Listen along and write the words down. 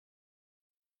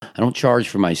I don't charge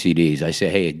for my CDs. I say,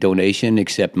 hey, donation,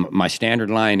 except my standard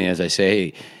line is I say,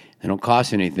 hey, they don't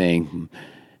cost anything,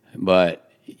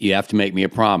 but you have to make me a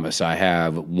promise. I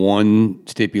have one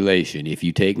stipulation. If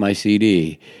you take my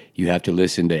CD, you have to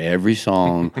listen to every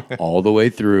song all the way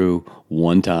through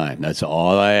one time. That's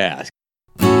all I ask.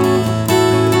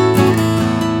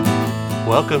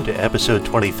 Welcome to episode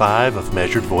 25 of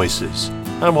Measured Voices.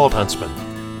 I'm Walt Huntsman.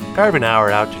 Carve an hour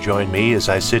out to join me as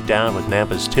I sit down with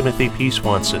Nampa's Timothy P.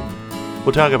 Swanson.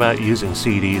 We'll talk about using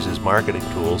CDs as marketing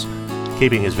tools,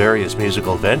 keeping his various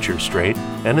musical ventures straight,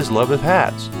 and his love of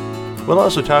hats. We'll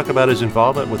also talk about his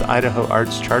involvement with Idaho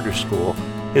Arts Charter School,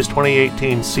 his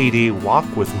 2018 CD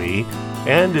Walk With Me,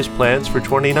 and his plans for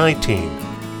 2019.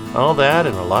 All that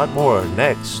and a lot more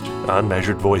next on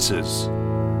Measured Voices.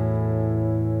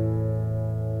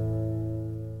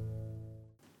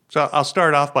 So I'll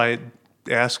start off by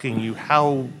asking you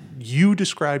how you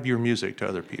describe your music to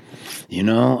other people. You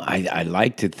know, I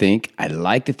like to think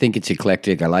it's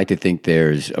eclectic. I like to think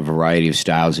there's a variety of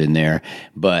styles in there,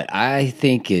 but I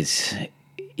think it's,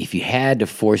 if you had to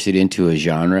force it into a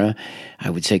genre,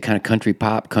 I would say kind of country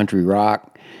pop, country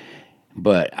rock.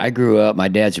 But I grew up, my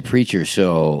dad's a preacher,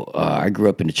 so I grew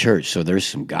up in the church, so there's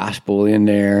some gospel in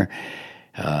there.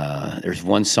 There's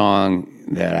one song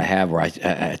that I have where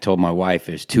I told my wife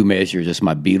there's two measures, just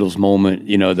my Beatles moment,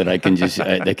 you know, that I can just,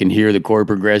 I can hear the chord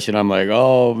progression. I'm like,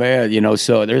 oh man, you know,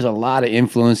 so there's a lot of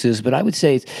influences, but I would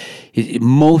say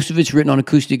most of it's written on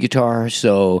acoustic guitar.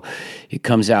 So it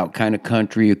comes out kind of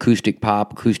country, acoustic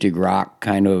pop, acoustic rock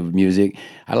kind of music.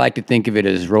 I like to think of it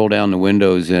as roll down the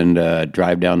windows and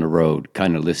drive down the road,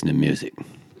 kind of listening to music.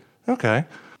 Okay.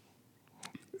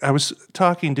 I was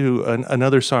talking to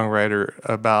another songwriter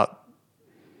about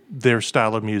their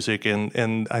style of music,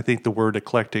 and I think the word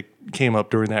eclectic came up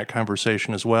during that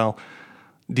conversation as well.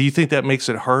 Do you think that makes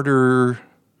it harder?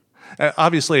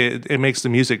 Obviously, it makes the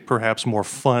music perhaps more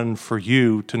fun for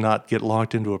you to not get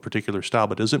locked into a particular style,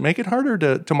 but does it make it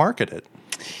harder to market it?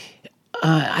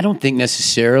 I don't think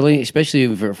necessarily,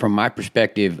 especially from my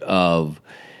perspective of,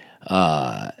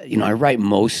 you know, I write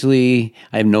mostly,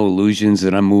 I have no illusions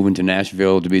that I'm moving to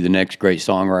Nashville to be the next great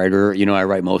songwriter. You know, I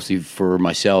write mostly for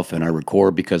myself and I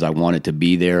record because I want it to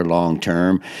be there long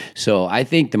term. So I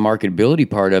think the marketability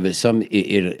part of it,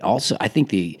 it also, I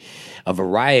think a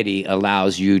variety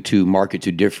allows you to market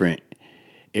to different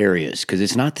areas, because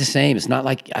it's not the same. It's not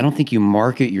like, I don't think you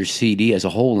market your CD as a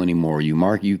whole anymore.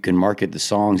 You can market the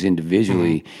songs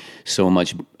individually so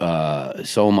much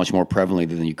more prevalently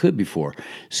than you could before.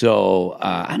 So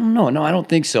I don't know. No, I don't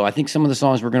think so. I think some of the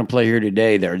songs we're going to play here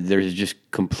today, there's just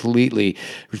completely.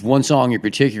 There's one song in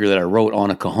particular that I wrote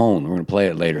on a cajon. We're going to play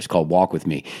it later. It's called "Walk With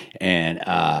Me," and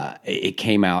it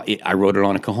came out. I wrote it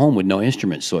on a cajon with no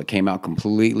instruments, so it came out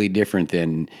completely different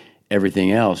than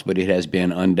everything else, but it has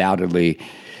been undoubtedly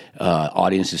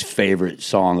audience's favorite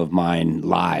song of mine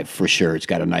live, for sure. It's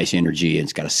got a nice energy, and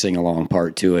it's got a sing-along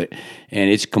part to it, and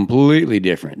it's completely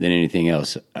different than anything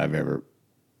else I've ever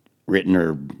written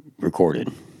or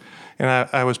recorded. And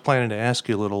I was planning to ask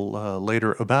you a little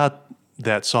later about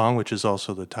that song, which is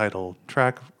also the title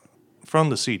track from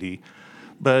the CD,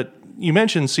 but you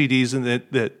mentioned CDs and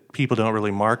that people don't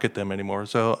really market them anymore.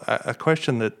 So a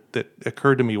question that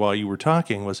occurred to me while you were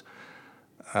talking was,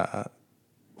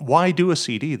 why do a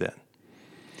CD then?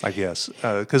 I guess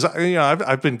because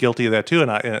I've been guilty of that too, and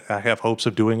I have hopes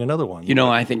of doing another one. You know,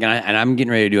 I think, and I'm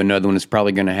getting ready to do another one. It's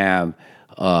probably going to have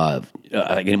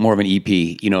more of an EP.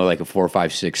 You know, like a 4,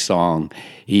 5, 6 song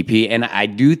EP. And I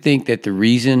do think that the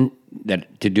reason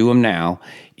that to do them now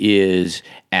is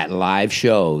at live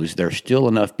shows, there's still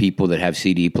enough people that have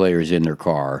CD players in their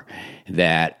car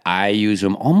that I use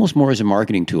them almost more as a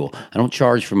marketing tool. I don't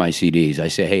charge for my CDs. I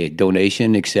say, hey,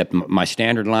 donation, except my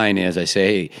standard line is I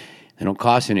say, hey, they don't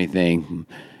cost anything,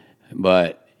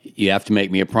 but you have to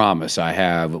make me a promise. I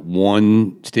have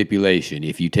one stipulation.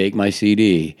 If you take my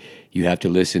CD, you have to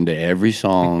listen to every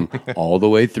song all the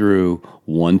way through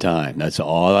one time. That's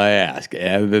all I ask.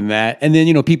 Other than that, and then,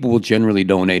 you know, people will generally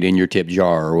donate in your tip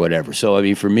jar or whatever. So, I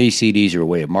mean, for me, CDs are a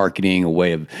way of marketing, a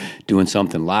way of doing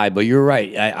something live. But you're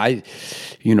right. I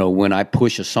you know, when I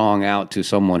push a song out to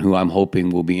someone who I'm hoping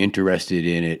will be interested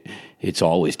in it, it's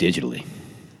always digitally.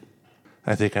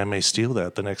 I think I may steal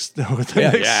that the next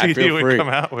CD we come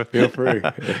out with. Feel free.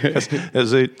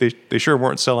 As they sure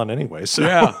weren't selling anyway. So.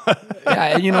 Yeah.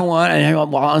 And you know what? And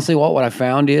honestly, what I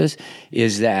found is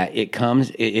that it comes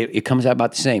out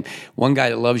about the same. One guy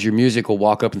that loves your music will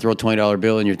walk up and throw a $20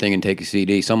 bill in your thing and take a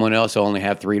CD. Someone else will only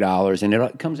have $3, and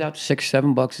it comes out to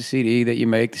 $6, $7 a CD that you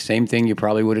make. The same thing you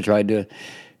probably would have tried to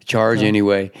charge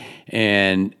anyway,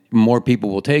 and more people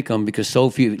will take them because a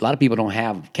lot of people don't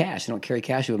have cash. They don't carry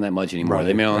cash with them that much anymore. Right,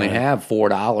 They may only right. have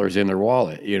 $4 in their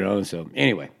wallet, So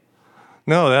anyway.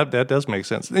 No, that does make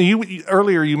sense.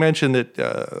 Earlier you mentioned that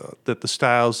that the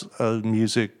styles of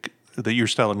music, that your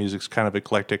style of music is kind of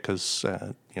eclectic because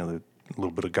a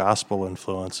little bit of gospel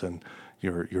influence and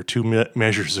your two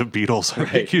measures of Beatles, I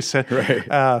think you said.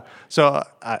 Right. So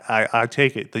I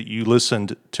take it that you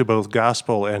listened to both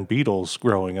gospel and Beatles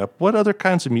growing up. What other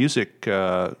kinds of music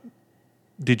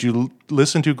did you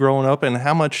listen to growing up, and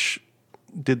how much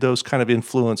did those kind of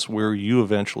influence where you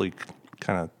eventually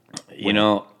kind of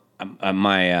went?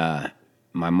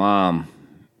 My mom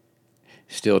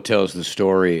still tells the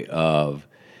story of,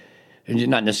 and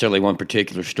not necessarily one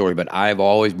particular story, but I've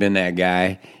always been that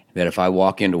guy that if I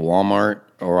walk into Walmart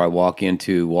or I walk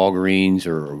into Walgreens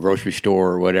or a grocery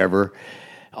store or whatever,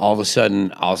 all of a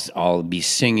sudden I'll be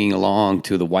singing along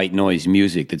to the white noise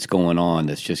music that's going on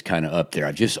that's just kind of up there.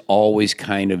 I've just always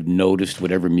kind of noticed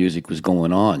whatever music was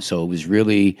going on. So it was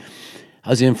really, I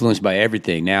was influenced by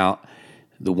everything. Now,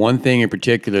 the one thing in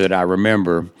particular that I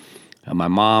remember, my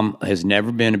mom has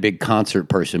never been a big concert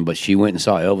person, but she went and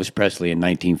saw Elvis Presley in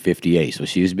 1958. So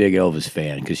she was a big Elvis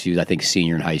fan because she was, I think, a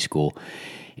senior in high school.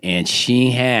 And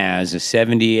she has a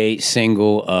 78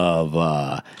 single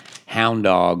of Hound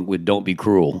Dog with Don't Be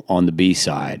Cruel on the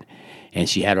B-side. And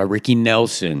she had a Ricky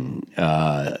Nelson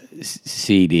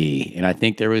CD. And I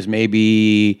think there was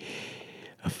maybe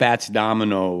a Fats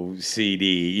Domino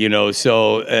CD,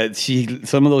 So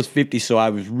some of those 50s, so I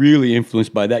was really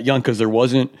influenced by that young because there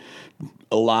wasn't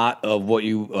a lot of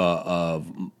of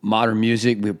modern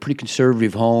music. We were a pretty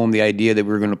conservative home. The idea that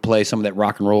we were going to play some of that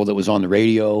rock and roll that was on the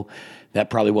radio, that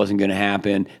probably wasn't going to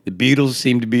happen. The Beatles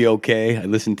seemed to be okay. I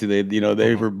listened to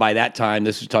they were, by that time,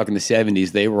 this was talking the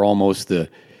 70s, they were almost the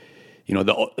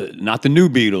not the new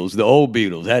Beatles, the old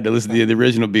Beatles. I had to listen to the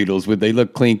original Beatles, but they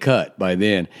looked clean cut by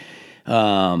then.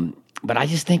 But I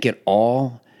just think it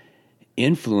all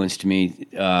influenced me.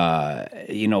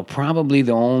 Probably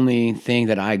the only thing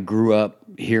that I grew up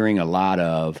hearing a lot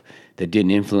of that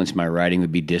didn't influence my writing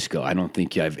would be disco. I don't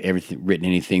think I've ever written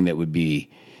anything that would be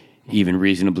even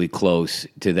reasonably close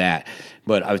to that.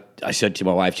 But I said to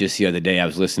my wife just the other day, I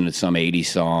was listening to some 80s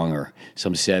song or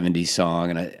some 70s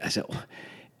song, and I said,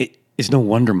 it's no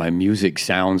wonder my music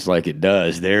sounds like it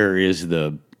does. There's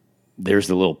the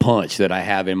little punch that I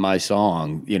have in my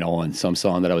song, on some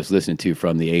song that I was listening to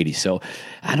from the 80s. So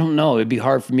I don't know. It'd be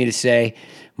hard for me to say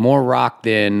more rock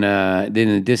than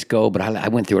the disco, but I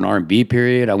went through an R&B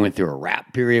period. I went through a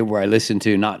rap period where I listened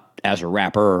to, not as a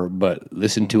rapper, but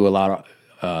listened to a lot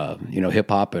of,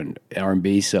 hip-hop and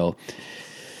R&B. So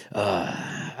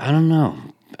I don't know.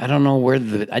 I don't know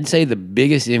I'd say the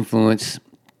biggest influence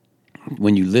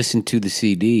when you listen to the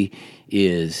CD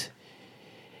is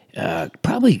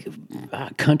probably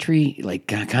country, like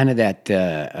kind of that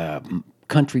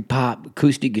country pop,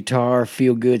 acoustic guitar,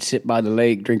 feel good, sit by the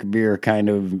lake, drink a beer kind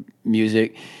of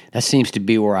music. That seems to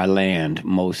be where I land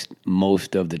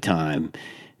most of the time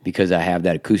because I have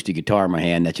that acoustic guitar in my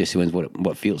hand. That just is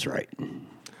what feels right.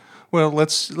 Well,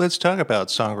 let's talk about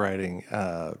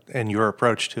songwriting and your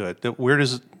approach to it.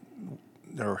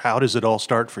 How does it all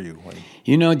start for you?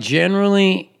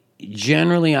 Generally,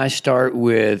 I start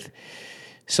with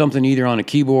something either on a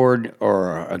keyboard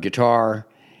or a guitar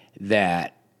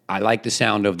that I like the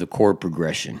sound of the chord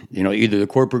progression. Either the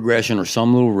chord progression or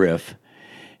some little riff,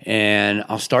 and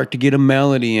I'll start to get a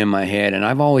melody in my head. And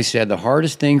I've always said the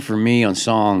hardest thing for me on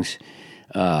songs,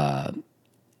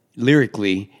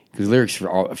 lyrically. Because lyrics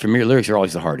are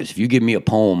always the hardest. If you give me a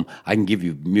poem, I can give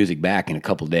you music back in a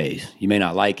couple of days. You may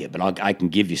not like it, but I can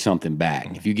give you something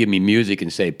back. If you give me music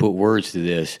and say, put words to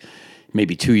this,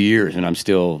 maybe 2 years, and I'm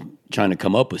still trying to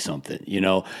come up with something,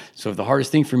 So the hardest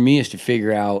thing for me is to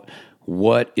figure out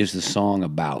what is the song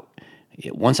about.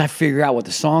 Once I figure out what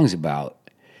the song's about,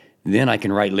 then I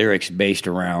can write lyrics based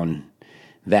around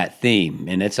that theme.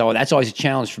 And that's always a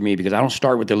challenge for me because I don't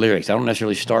start with the lyrics. I don't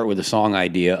necessarily start with the song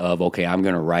idea of, okay, I'm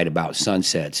going to write about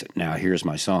sunsets. Now here's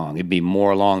my song. It'd be more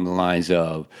along the lines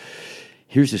of,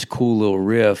 here's this cool little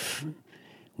riff.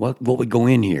 What would go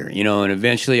in here? And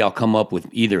eventually I'll come up with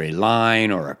either a line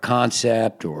or a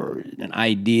concept or an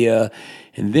idea,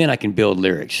 and then I can build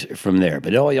lyrics from there.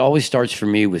 But it always starts for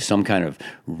me with some kind of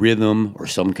rhythm or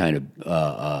some kind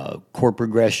of chord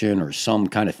progression or some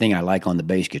kind of thing I like on the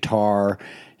bass guitar,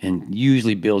 and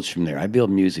usually builds from there. I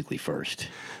build musically first.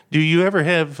 Do you ever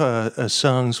have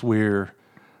songs where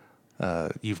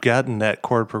you've gotten that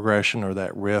chord progression or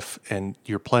that riff and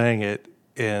you're playing it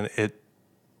and it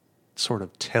sort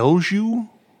of tells you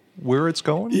where it's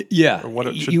going? Yeah, or what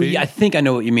it should be. I think I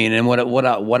know what you mean. And what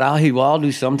I'll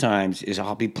do sometimes is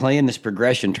I'll be playing this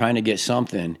progression, trying to get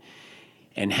something,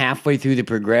 and halfway through the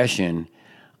progression,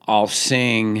 I'll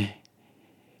sing.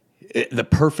 The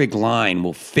perfect line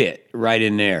will fit right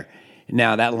in there.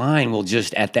 Now that line will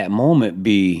just at that moment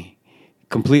be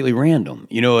completely random.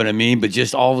 You know what I mean? But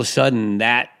just all of a sudden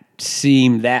that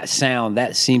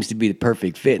sound seems to be the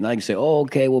perfect fit, and I can say, oh,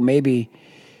 okay, well maybe.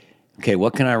 Okay,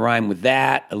 what can I rhyme with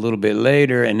that a little bit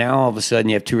later? And now all of a sudden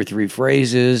you have 2 or 3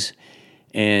 phrases,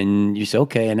 and you say,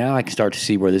 okay, and now I can start to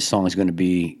see where this song is going to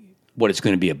be, what it's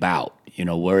going to be about,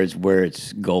 where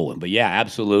it's going. But yeah,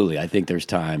 absolutely. I think there's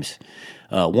times.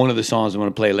 One of the songs I'm going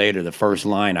to play later, the first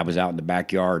line, I was out in the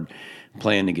backyard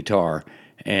playing the guitar,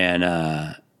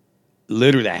 and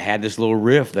literally I had this little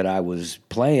riff that I was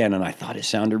playing, and I thought it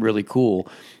sounded really cool.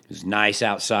 It was nice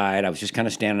outside. I was just kind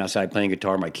of standing outside playing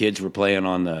guitar. My kids were playing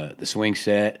on the swing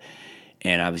set,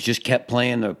 and I was just kept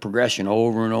playing the progression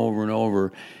over and over and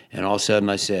over. And all of a sudden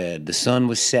I said, the sun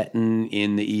was setting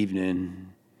in the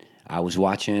evening. I was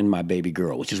watching my baby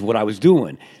girl, which is what I was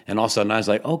doing. And all of a sudden I was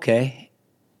like, okay,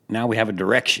 now we have a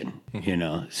direction,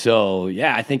 So,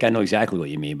 yeah, I think I know exactly what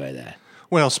you mean by that.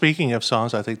 Well, speaking of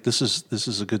songs, I think this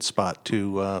is a good spot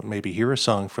to maybe hear a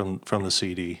song from the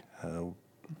CD.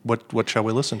 What shall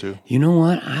we listen to? You know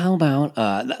what? How about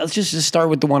let's just start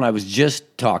with the one I was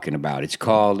just talking about. It's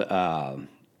called "The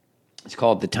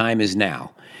Time Is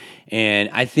Now," and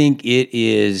I think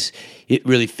it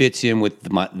really fits in with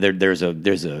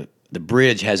the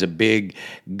bridge has a big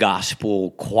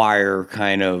gospel choir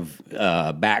kind of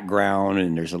background,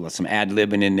 and there's some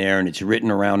ad-libbing in there, and it's written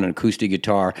around an acoustic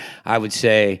guitar. I would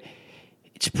say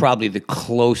it's probably the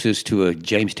closest to a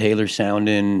James Taylor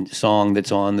sounding song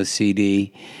that's on the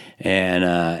CD. And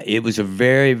it was a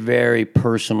very, very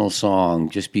personal song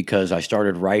just because I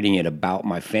started writing it about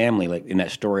my family, like in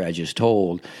that story I just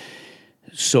told.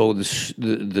 So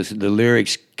the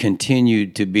lyrics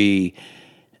continued to be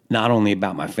not only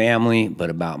about my family, but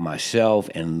about myself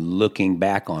and looking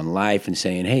back on life and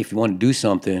saying, hey, if you want to do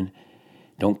something,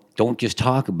 don't just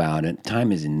talk about it.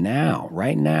 Time is now,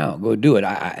 right now. Go do it.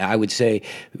 I would say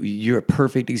you're a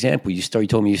perfect example. You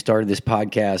told me you started this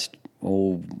podcast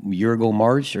a year ago,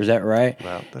 March, or is that right?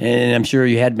 Wow. And I'm sure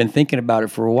you had been thinking about it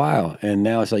for a while. And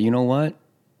now it's like, you know what?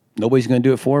 Nobody's going to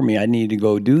do it for me. I need to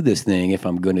go do this thing if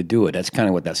I'm going to do it. That's kind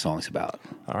of what that song's about.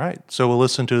 All right. So we'll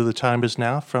listen to The Time Is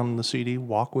Now from the CD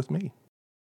Walk With Me.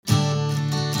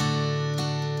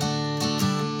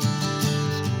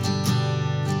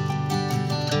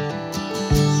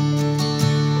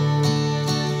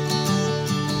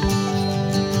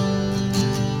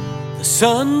 The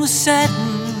sun was setting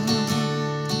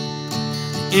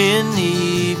in the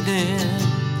evening.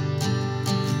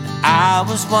 I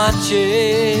was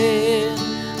watching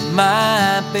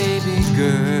my baby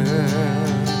girl.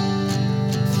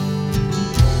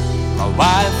 My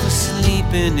wife was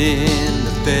sleeping in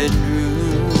the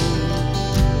bedroom.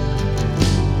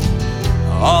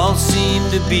 All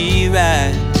seemed to be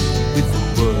right with the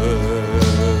world.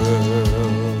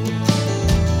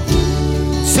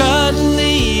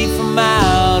 Suddenly from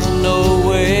out of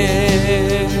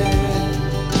nowhere,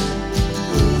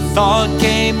 thought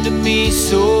came to me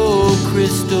so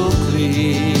crystal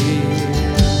clear.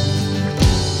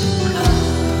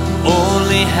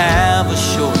 Only have a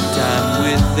short time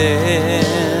with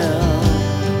them.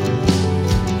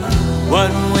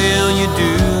 What will you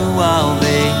do while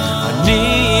they are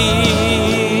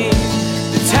near?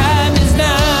 The time is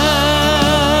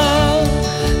now,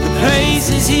 the place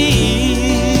is here.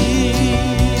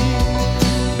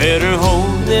 Better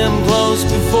hold them close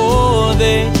before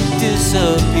they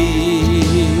disappear.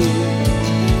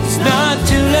 It's not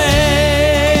too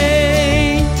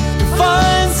late to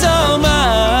find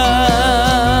somehow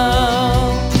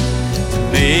to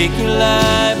make your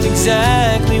life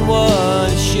exactly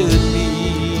what it should be.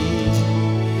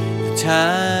 The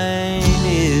time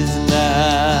is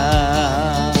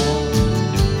now.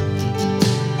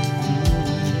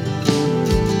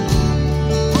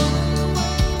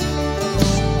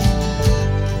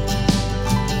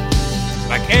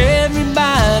 Like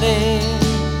everybody,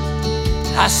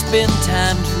 I spend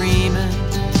time dreaming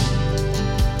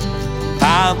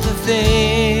about the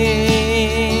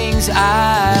things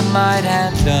I might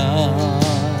have done.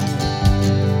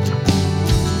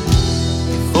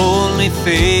 If only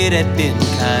fate had been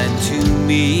kind to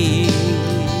me,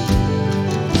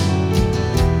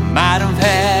 might have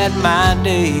had my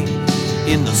day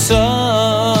in the sun.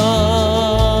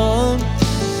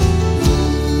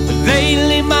 But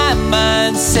lately my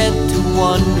mind's set to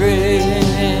wondering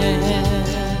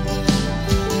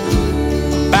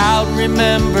about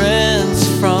remembrance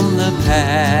from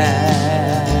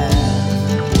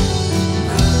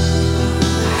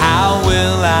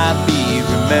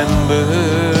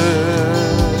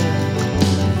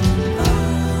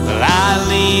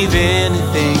believe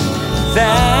anything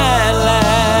that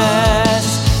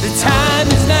lasts. The time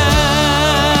is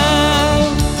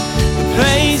now, the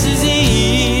place is here.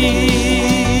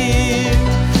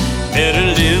 Better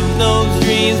live those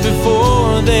dreams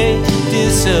before they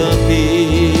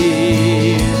disappear.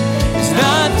 It's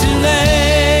not too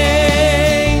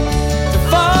late to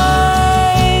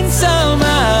find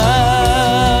somehow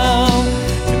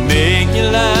to make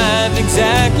your life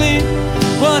exactly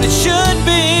what it should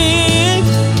be.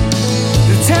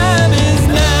 The time is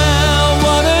now.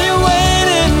 What are you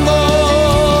waiting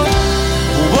for?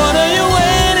 What are you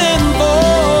waiting for?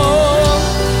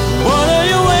 What are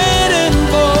you waiting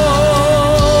for?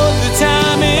 The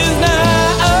time is now.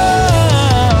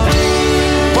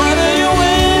 What are you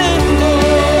waiting for?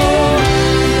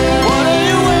 What are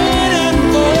you waiting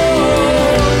for?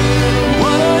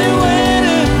 What are you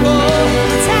waiting for?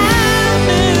 The time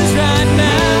is right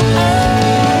now.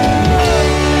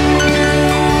 What are you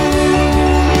waiting for?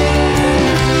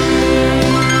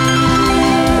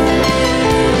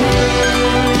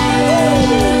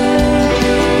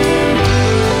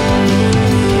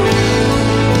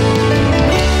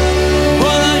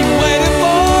 What are you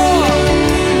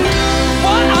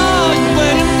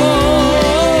waiting for?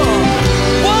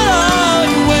 What are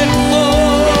you waiting for?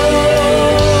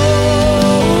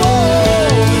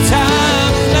 The time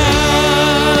is now.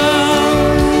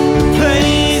 The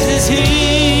place is here.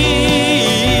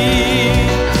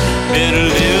 Better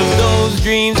live those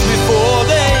dreams before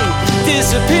they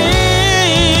disappear.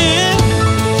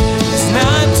 It's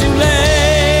not too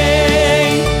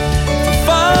late to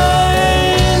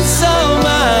find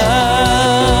somehow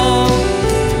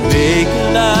to make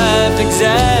life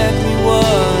exactly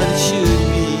what it should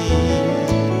be.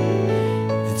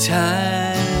 The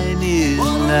time is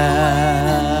now.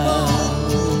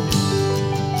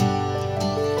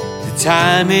 The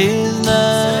time is now.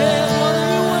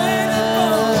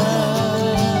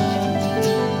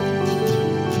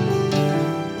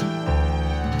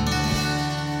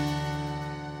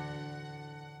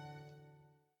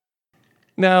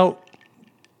 Now,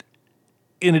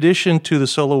 in addition to the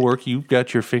solo work, you've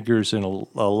got your fingers in a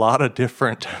lot of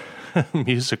different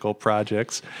musical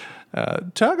projects.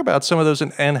 Talk about some of those,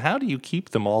 and how do you keep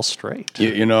them all straight?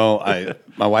 My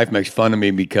wife makes fun of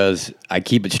me because I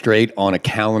keep it straight on a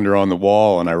calendar on the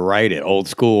wall, and I write it old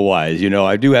school wise.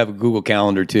 I do have a Google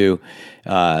Calendar too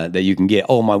that you can get.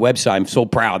 Oh, my website! I'm so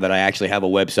proud that I actually have a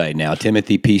website now,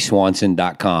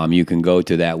 TimothyPSwanson.com. You can go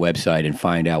to that website and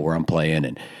find out where I'm playing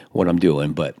and what I'm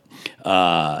doing. But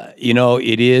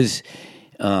it is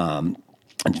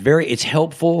it's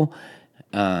helpful.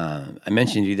 I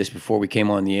mentioned to you this before we came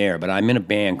on the air, but I'm in a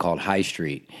band called High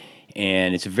Street,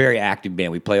 and it's a very active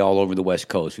band. We play all over the West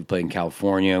Coast. We played in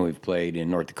California. We've played in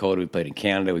North Dakota. We've played in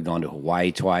Canada. We've gone to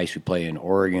Hawaii twice. We play in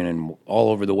Oregon and all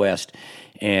over the West.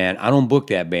 And I don't book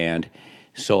that band,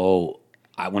 so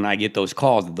when I get those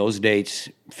calls, those dates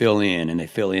fill in, and they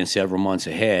fill in several months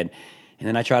ahead. And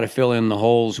then I try to fill in the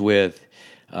holes with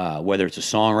whether it's a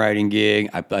songwriting gig.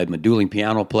 I'm a dueling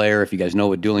piano player. If you guys know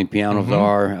what dueling pianos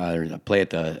are, I play at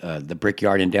the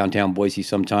Brickyard in downtown Boise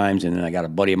sometimes. And then I got a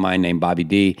buddy of mine named Bobby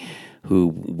D, who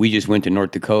we just went to North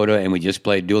Dakota and we just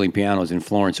played dueling pianos in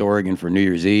Florence, Oregon for New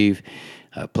Year's Eve.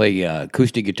 Play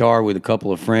acoustic guitar with a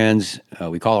couple of friends.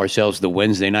 We call ourselves the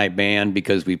Wednesday Night Band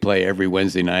because we play every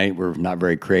Wednesday night. We're not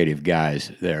very creative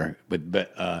guys there, but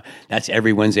that's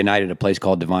every Wednesday night at a place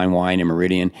called Divine Wine in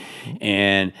Meridian.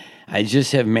 And I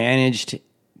just have managed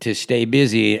to stay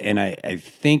busy, and I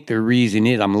think the reason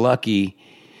is I'm lucky.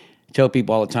 I tell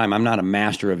people all the time, I'm not a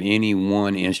master of any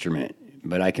one instrument,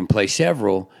 but I can play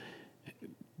several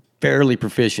fairly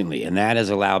proficiently, and that has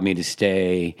allowed me to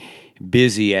stay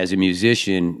busy as a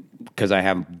musician because I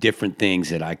have different things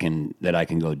that I can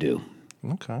go do.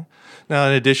 Okay. Now,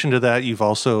 in addition to that, you've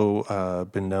also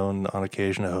been known on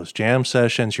occasion to host jam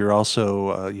sessions. You've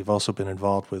also been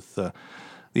involved with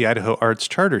the Idaho Arts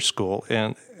Charter School,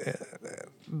 and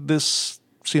this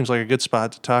seems like a good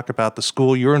spot to talk about the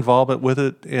school, your involvement with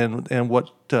it, and what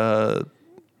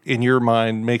in your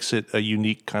mind makes it a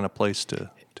unique kind of place to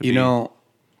be.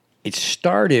 It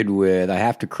started with, I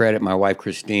have to credit my wife,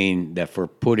 Christine, that for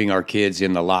putting our kids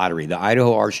in the lottery. The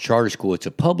Idaho Arts Charter School, it's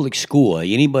a public school.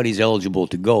 Anybody's eligible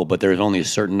to go, but there's only a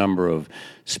certain number of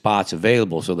spots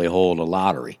available, so they hold a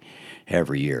lottery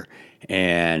every year.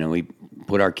 And we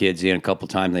put our kids in a couple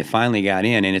times. They finally got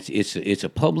in, and it's a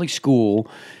public school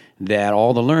that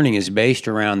all the learning is based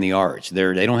around the arts.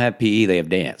 They don't have PE, they have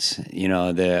dance. They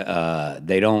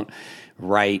don't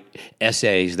write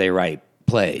essays, they write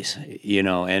plays,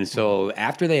 and so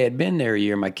after they had been there a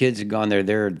year, my kids had gone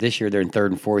this year they're in 3rd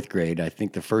and 4th grade. I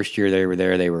think the first year they were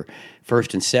there, they were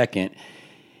 1st and 2nd,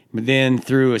 But then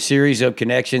through a series of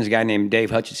connections, a guy named Dave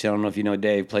Hutchinson, I don't know if you know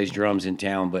Dave, plays drums in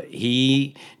town, but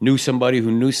he knew somebody who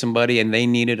knew somebody, and they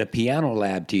needed a piano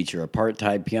lab teacher, a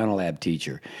part-time piano lab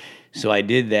teacher. So I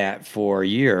did that for a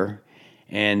year,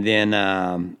 and then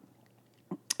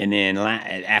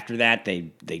after that,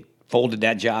 they folded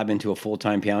that job into a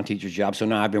full-time piano teacher's job. So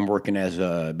now I've been working as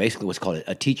basically what's called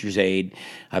a teacher's aide.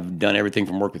 I've done everything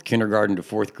from work with kindergarten to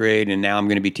fourth grade, and now I'm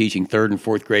going to be teaching third and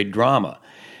fourth grade drama.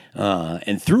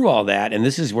 And through all that, and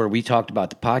this is where we talked about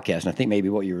the podcast, and I think maybe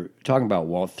what you're talking about,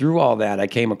 Walt, through all that, I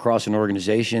came across an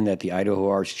organization that the Idaho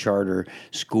Arts Charter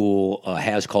School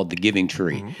has called the Giving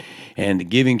Tree. Mm-hmm. And the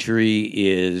Giving Tree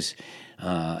is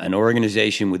an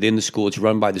organization within the school. It's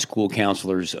run by the school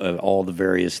counselors of all the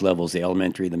various levels, the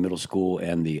elementary, the middle school,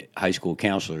 and the high school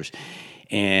counselors.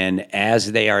 And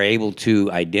as they are able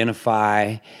to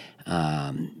identify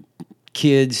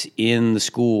kids in the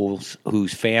schools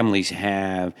whose families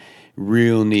have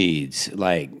real needs,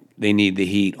 like they need the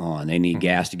heat on, they need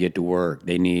gas to get to work,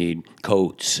 they need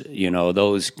coats,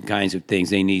 those kinds of things.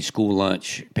 They need school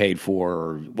lunch paid for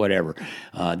or whatever.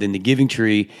 Then the Giving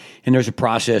Tree, and there's a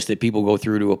process that people go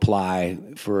through to apply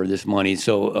for this money.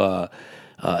 So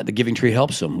the Giving Tree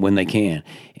helps them when they can.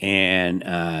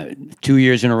 And 2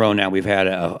 years in a row now, we've had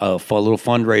a little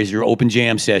fundraiser, open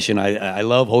jam session. I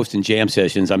love hosting jam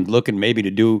sessions. I'm looking maybe to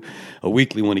do a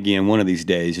weekly one again one of these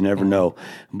days. You never know.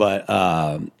 But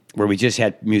where we just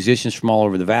had musicians from all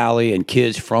over the valley and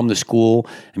kids from the school.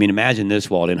 I mean, imagine this,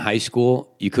 Walt. In high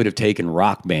school, you could have taken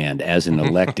rock band as an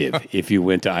elective if you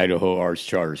went to Idaho Arts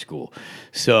Charter School.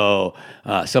 So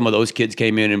some of those kids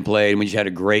came in and played, and we just had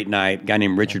a great night. A guy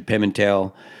named Richard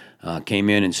Pimentel came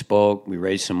in and spoke. We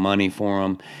raised some money for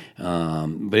him.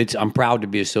 But I'm proud to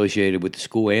be associated with the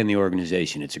school and the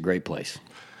organization. It's a great place.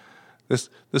 This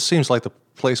seems like the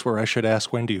place where I should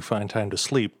ask, when do you find time to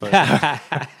sleep? But,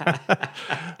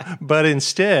 but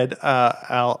instead,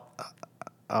 I'll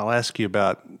ask you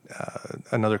about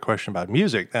another question about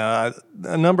music. A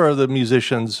number of the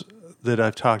musicians that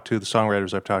I've talked to, the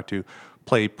songwriters I've talked to,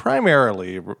 play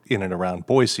primarily in and around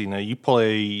Boise. Now, you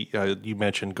play, you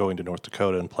mentioned going to North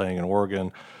Dakota and playing in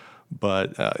Oregon,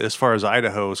 but as far as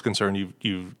Idaho is concerned,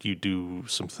 you do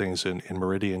some things in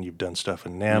Meridian. You've done stuff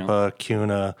in Nampa,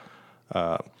 Kuna,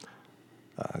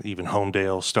 even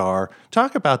Homedale, Star.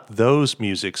 Talk about those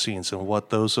music scenes and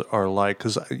what those are like,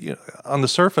 because on the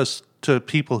surface, to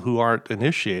people who aren't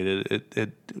initiated,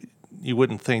 you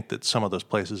wouldn't think that some of those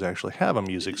places actually have a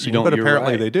music scene, but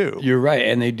apparently they do. You're right,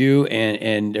 and they do,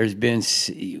 and there's been,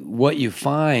 what you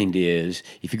find is,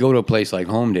 if you go to a place like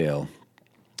Homedale,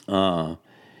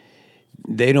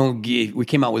 they don't give, we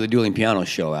came out with a dueling piano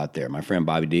show out there, my friend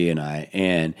Bobby D and I,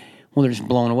 and well, they're just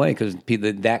blown away because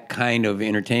that kind of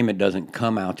entertainment doesn't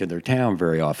come out to their town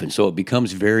very often. So it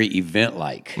becomes very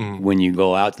event-like when you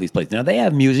go out to these places. Now, they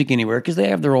have music anywhere because they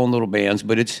have their own little bands,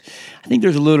 but I think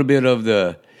there's a little bit of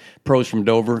the Pros from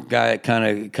Dover guy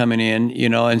kind of coming in,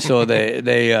 and so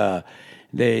they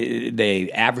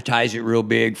advertise it real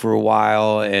big for a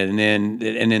while, and then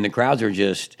the crowds are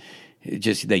just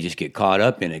they just get caught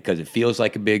up in it because it feels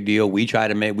like a big deal. We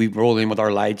roll in with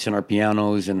our lights and our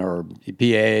pianos and our PA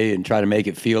and try to make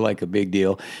it feel like a big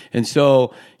deal. And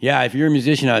so, yeah, if you're a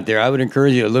musician out there, I would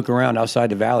encourage you to look around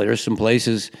outside the valley. There's some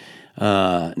places,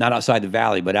 not outside the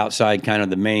valley, but outside kind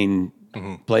of the main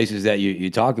places that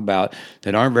you talk about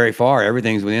that aren't very far.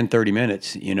 Everything's within 30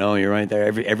 minutes. You're right there.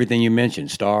 Everything you mentioned,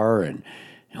 Star and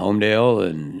Homedale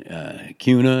and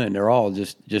Kuna, and they're all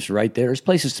just right there. There's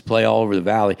places to play all over the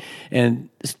valley, and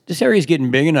this area's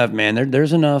getting big enough, man.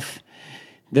 There's enough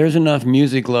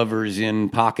music lovers in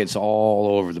pockets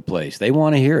all over the place. They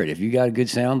want to hear it. If you got a good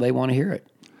sound, they want to hear it.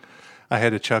 I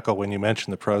had to chuckle when you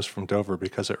mentioned the Pros from Dover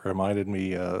because it reminded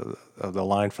me of the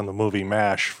line from the movie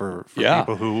MASH for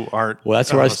people who aren't. Well,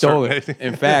 that's where I stole it.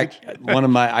 In fact, one of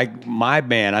my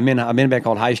band, I'm in a band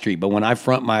called High Street, but when I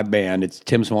front my band, it's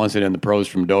Tim Swanson and the Pros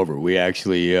from Dover. We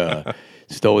actually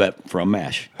stole that from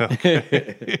MASH.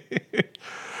 Okay.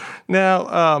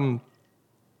 Now,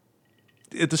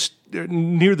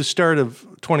 near the start of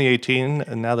 2018,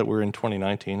 and now that we're in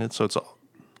 2019, so it's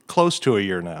close to a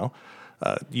year now.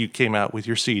 You came out with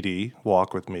your CD,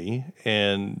 Walk With Me,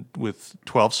 and with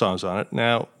 12 songs on it.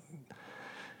 Now,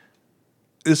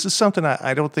 this is something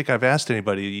I don't think I've asked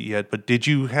anybody yet, but did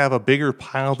you have a bigger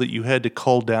pile that you had to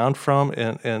cull down from?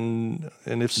 And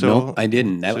if so? No, I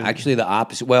didn't. Actually, the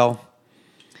opposite. Well,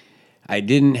 I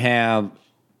didn't have...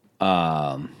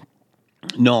 no,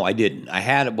 I didn't. I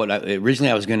had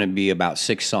originally I was going to be about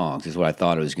 6 songs is what I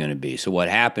thought it was going to be. So what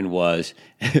happened was...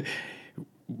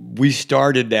 we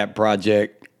started that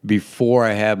project before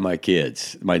I had my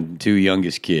kids, my two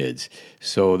youngest kids.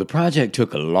 So the project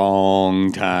took a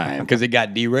long time because it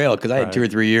got derailed because I had 2 or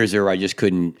 3 years there where I just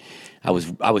couldn't. I was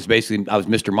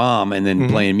Mr. Mom and then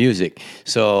playing music.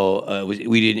 So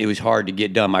it was hard to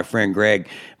get done. My friend Greg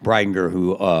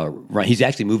Breidinger, he's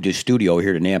actually moved his studio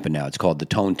here to Nampa now. It's called the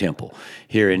Tone Temple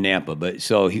here in Nampa. But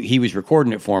so he was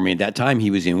recording it for me. At that time,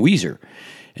 he was in Weezer.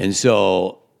 And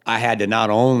so I had to not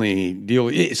only deal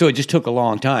with it, so it just took a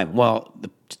long time. Well,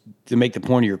 to make the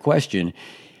point of your question,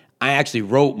 I actually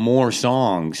wrote more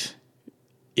songs.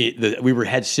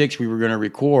 Had 6 we were going to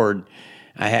record.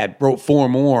 I wrote 4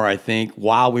 more, I think,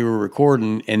 while we were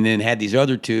recording, and then had these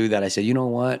other 2 that I said, you know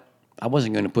what? I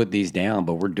wasn't going to put these down,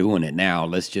 but we're doing it now.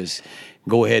 Let's just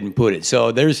go ahead and put it.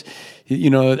 So there's,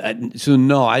 so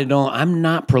no, I'm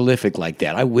not prolific like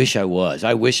that. I wish I was.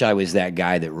 I wish I was that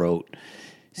guy that wrote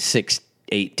 6,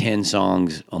 8, 10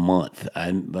 songs a month.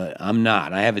 But I'm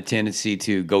not. I have a tendency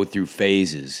to go through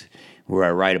phases where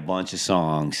I write a bunch of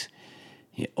songs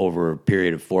over a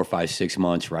period of 4, 5, 6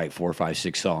 months, write 4, 5,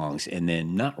 6 songs, and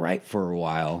then not write for a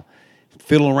while,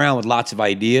 fiddle around with lots of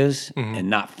ideas, and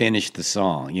not finish the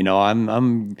song.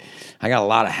 I got a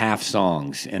lot of half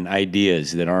songs and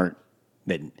ideas that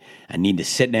I need to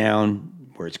sit down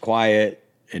where it's quiet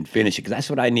and finish it because that's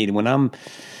what I need. When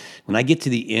I get to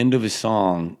the end of a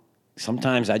song,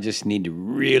 sometimes I just need to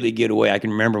really get away. I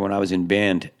can remember when I was in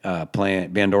Bend,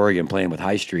 Oregon, playing with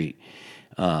High Street.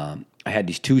 I had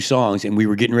these 2 songs, and we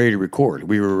were getting ready to record.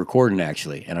 We were recording,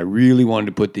 actually, and I really wanted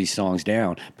to put these songs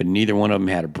down, but neither one of them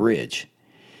had a bridge.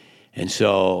 And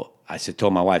so I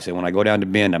told my wife, when I go down to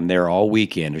Bend, I'm there all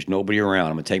weekend. There's nobody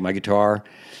around. I'm going to take my guitar.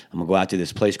 I'm going to go out to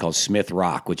this place called Smith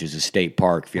Rock, which is a state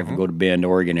park. If you ever go to Bend,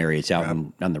 Oregon area, it's out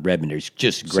on the Redmond. It's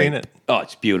just great. Seen it. Oh,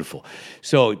 it's beautiful.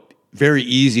 So very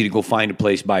easy to go find a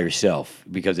place by yourself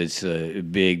because it's a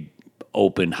big,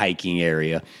 open hiking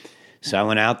area. So I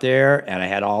went out there, and I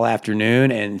had all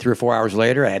afternoon, and 3 or 4 hours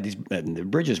later, I had the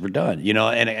bridges were done,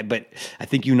 but I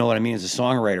think you know what I mean as a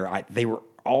songwriter. They were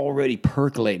already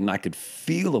percolating. I could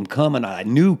feel them coming. I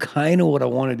knew kind of what I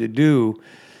wanted to do,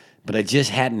 but I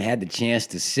just hadn't had the chance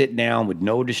to sit down with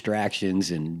no distractions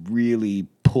and really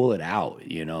pull it out,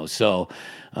 So,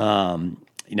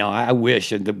 I wish.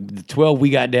 The 12 we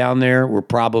got down there were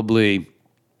probably,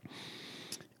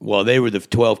 they were the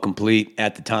 12 complete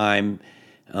at the time.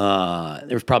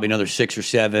 There was probably another 6 or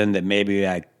 7 that maybe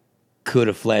I could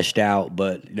have fleshed out,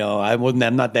 but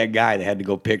I'm not that guy that had to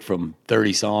go pick from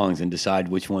 30 songs and decide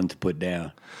which one to put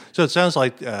down. So it sounds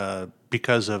like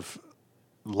because of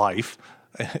life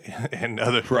and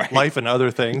other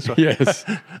things, yes,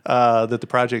 that the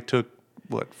project took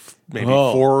maybe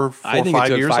 4 or 5 years. I think it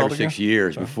took 5 altogether? or 6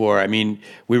 years before. I mean,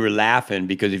 we were laughing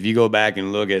because if you go back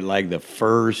and look at like the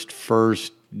first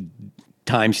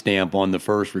timestamp on the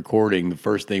first recording, the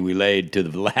first thing we laid to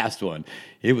the last one,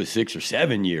 it was 6 or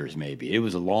 7 years maybe. It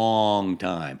was a long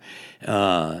time.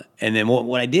 And then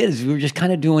what I did is we were just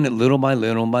kind of doing it little by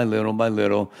little by little by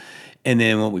little. And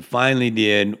then what we finally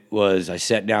did was I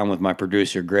sat down with my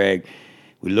producer, Greg.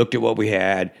 We looked at what we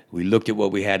had. We looked at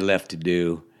what we had left to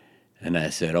do. And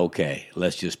I said, okay,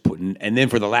 let's just put in. And then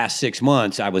for the last 6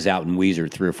 months, I was out in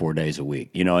Weezer 3 or 4 days a week.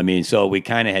 You know what I mean? So we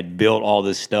kind of had built all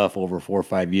this stuff over 4 or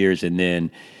 5 years. And then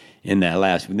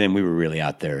then we were really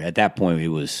out there. At that point,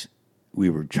 we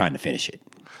were trying to finish it.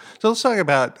 So let's talk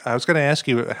about, I was going to ask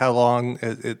you how long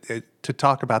to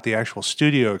talk about the actual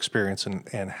studio experience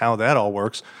and how that all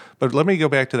works. But let me go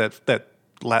back to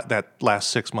that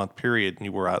last 6 month period, and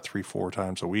you were out 3-4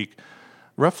 times a week.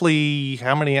 Roughly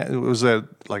how many, was that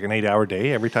like an 8-hour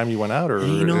day every time you went out? Or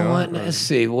you know what? Let's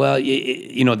see. Well,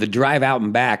 the drive out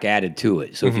and back added to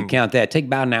it. So if you count that, take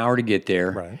about an hour to get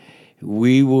there. Right.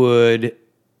 We would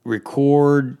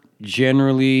record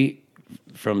generally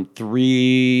from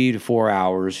 3 to 4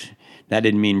 hours. That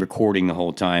didn't mean recording the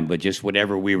whole time, but just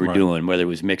whatever we were doing, whether it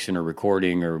was mixing or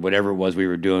recording or whatever it was we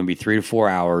were doing, be 3 to 4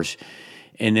 hours.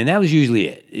 And then that was usually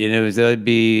it. And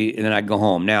then I'd go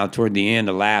home. Now, toward the end,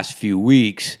 the last few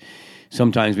weeks,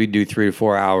 sometimes we'd do 3 to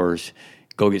 4 hours,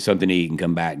 go get something to eat, and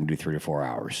come back and do 3 to 4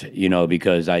 hours.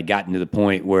 Because I'd gotten to the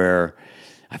point where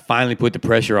I finally put the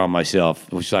pressure on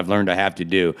myself, which I've learned I have to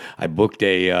do. I booked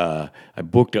a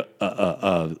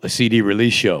CD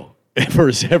release show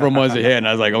for several months ahead, and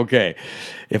I was like, okay,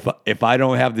 if I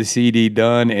don't have the CD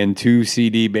done and 2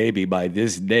 CD baby by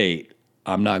this date,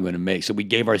 I'm not going to make. So we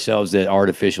gave ourselves that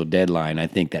artificial deadline. I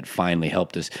think that finally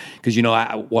helped us because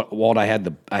Walt, I had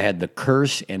the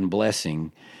curse and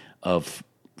blessing of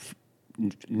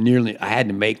nearly. I had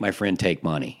to make my friend take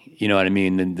money. You know what I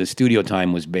mean? The studio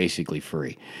time was basically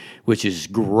free, which is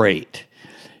great,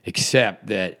 except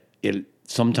that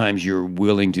sometimes you're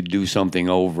willing to do something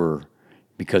over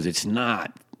because it's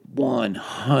not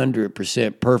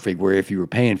 100% perfect, where if you were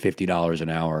paying $50 an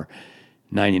hour,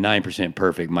 99%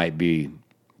 perfect might be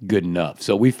good enough.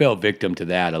 So we fell victim to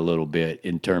that a little bit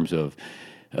in terms of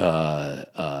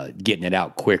getting it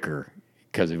out quicker,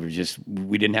 because it was just,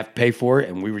 we didn't have to pay for it,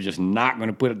 and we were just not going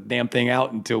to put a damn thing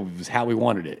out until it was how we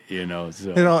wanted it, you know.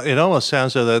 So It almost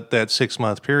sounds so that 6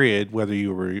 month period, whether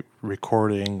you were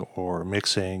recording or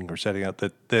mixing or setting up,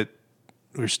 that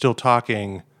we're still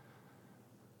talking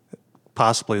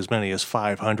possibly as many as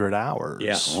 500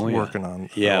 hours working on.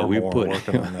 Yeah, we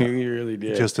working on that. We really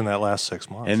did. Just in that last 6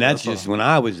 months. And that's just when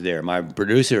I was there. My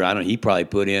producer, he probably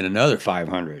put in another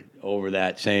 500 over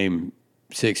that same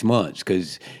 6 months,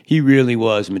 because he really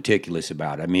was meticulous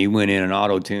about it. I mean, he went in and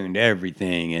auto-tuned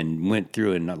everything and went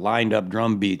through and lined up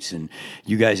drum beats. And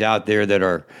you guys out there that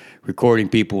are recording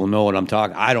people will know what I'm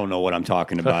talking. I don't know what I'm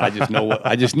talking about. I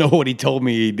just know what he told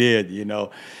me he did, you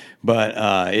know. But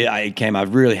it came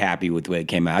out really happy with the way it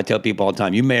came out. I tell people all the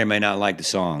time, you may or may not like the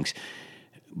songs,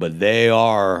 but they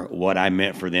are what I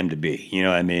meant for them to be. You know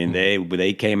what I mean?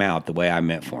 They came out the way I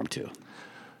meant for them to.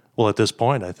 Well, at this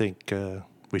point, I think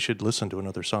we should listen to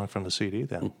another song from the CD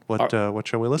then. What shall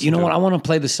we listen to? You know what? I want to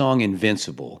play the song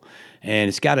Invincible. And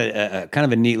it's got a kind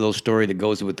of a neat little story that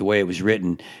goes with the way it was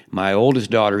written. My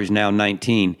oldest daughter, who's now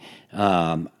 19,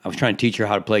 I was trying to teach her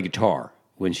how to play guitar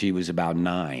when she was about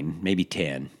 9, maybe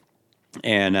 10.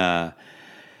 And I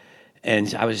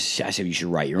said, you should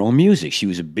write your own music. She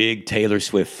was a big Taylor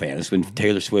Swift fan. This when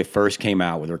Taylor Swift first came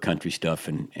out with her country stuff,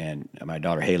 and my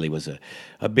daughter Haley was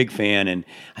a big fan. And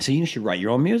I said, you should write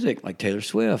your own music like Taylor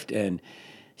Swift. And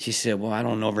she said, well, I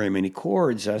don't know very many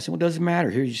chords. I said, well, it doesn't matter.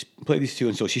 Here, you just play these two.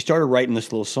 And so she started writing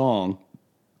this little song,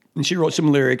 and she wrote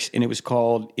some lyrics, and it was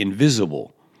called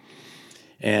Invisible.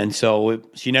 And so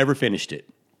she never finished it.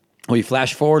 Well, you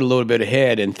flash forward a little bit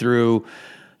ahead, and through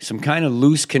some kind of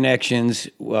loose connections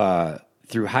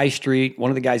through High Street. One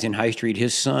of the guys in High Street,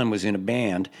 his son was in a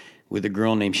band with a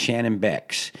girl named Shannon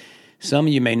Becks. Some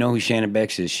of you may know who Shannon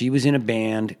Becks is. She was in a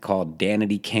band called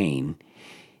Danity Kane.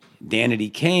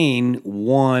 Danity Kane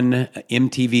won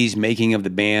MTV's Making of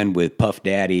the Band with Puff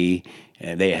Daddy.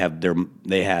 They had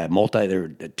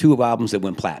two albums that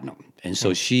went platinum. And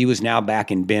so she was now back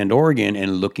in Bend, Oregon,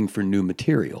 and looking for new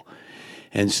material.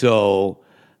 And so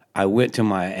I went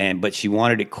to but she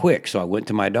wanted it quick, so I went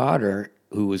to my daughter,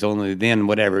 who was only then,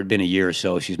 whatever, it'd been a year or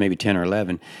so, she's maybe 10 or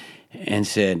 11, and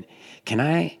said, can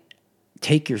I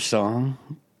take your song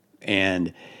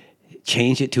and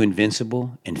change it to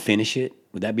Invincible and finish it?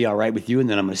 Would that be all right with you? And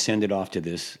then I'm going to send it off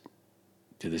to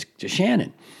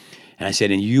Shannon. And I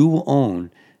said, and you will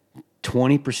own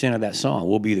 20% of that song.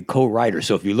 We'll be the co-writer.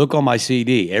 So if you look on my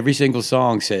CD, every single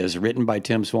song says written by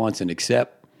Tim Swanson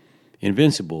except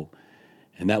Invincible.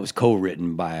 And that was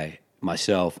co-written by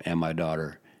myself and my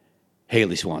daughter,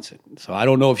 Haley Swanson. So I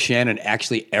don't know if Shannon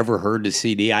actually ever heard the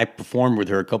CD. I performed with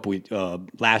her a couple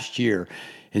last year,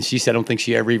 and she said I don't think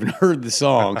she ever even heard the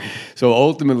song. So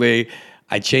ultimately,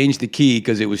 I changed the key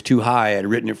because it was too high. I had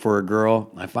written it for a girl.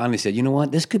 I finally said, you know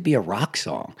what? This could be a rock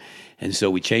song. And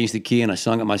so we changed the key, and I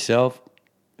sung it myself,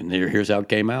 and here's how it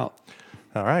came out.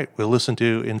 All right. We'll listen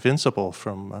to Invincible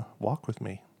from Walk With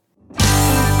Me.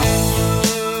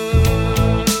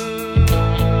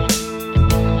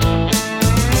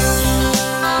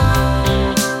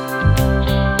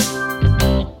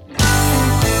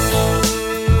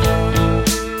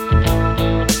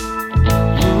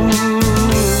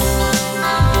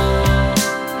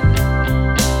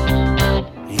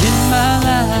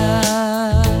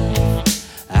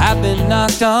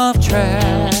 Knocked off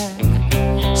track.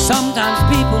 Sometimes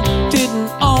people didn't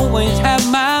always have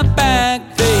my back.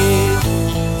 They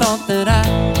thought that I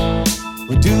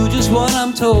would do just what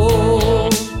I'm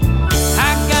told.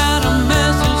 I got a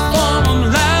message for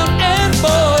them loud and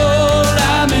bold.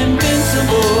 I'm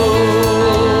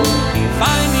invincible.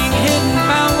 Finding hidden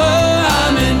power,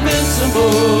 I'm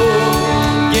invincible.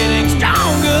 Getting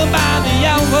stronger by the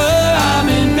hour, I'm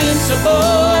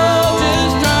invincible.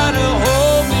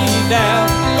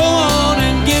 Go on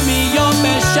and give me your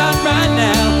best shot right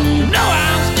now. You know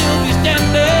I'll still be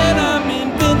standing. I'm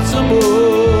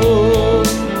invincible.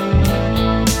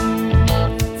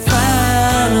 Find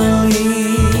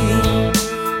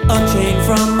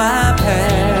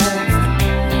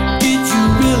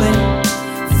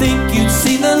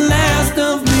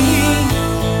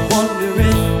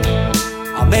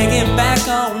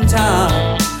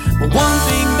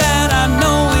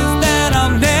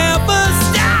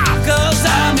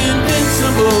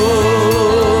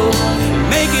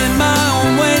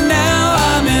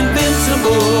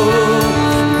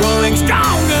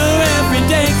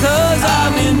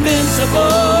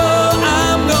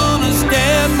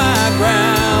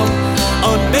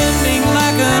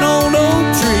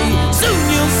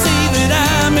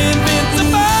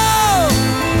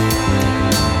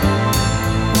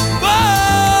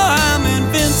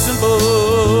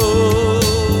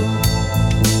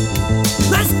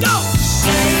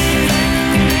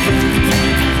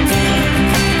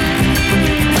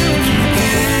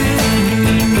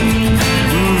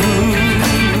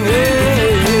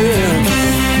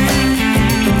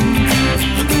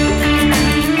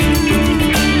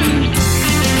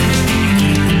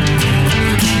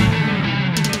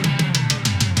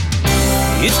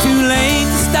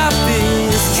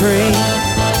stop this train.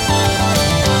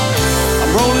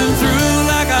 I'm rolling through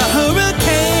like a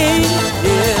hurricane,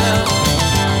 yeah.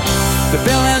 The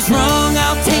bell has rung,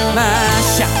 I'll take my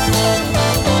shot.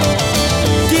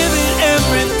 Give it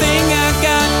everything I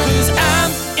got, 'cause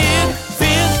I'm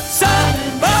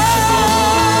invincible.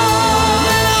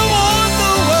 And I want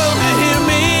the world to hear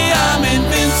me, I'm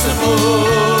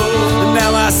invincible.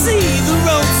 Now I see the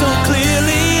road so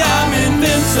clearly, I'm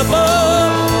invincible.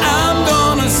 I'm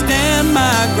gonna stand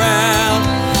my ground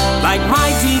like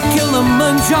mighty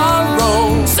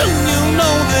Kilimanjaro. Soon you'll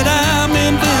know that I'm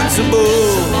invincible.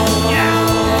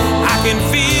 I can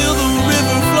feel the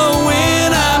river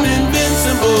flowing, I'm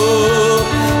invincible.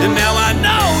 And now I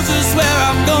know just where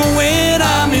I'm going,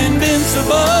 I'm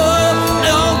invincible.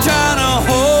 Don't try to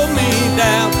hold me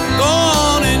down. Go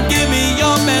on and give me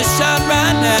your best shot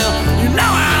right now. You know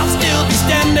I'll still be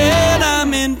standing,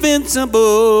 I'm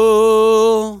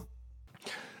invincible.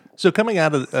 So coming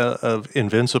out of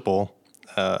Invincible,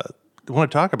 I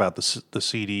want to talk about the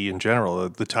CD in general.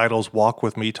 The title's Walk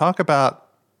With Me. Talk about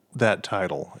that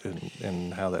title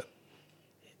and how that...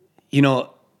 You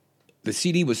know, the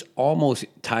CD was almost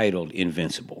titled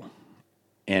Invincible,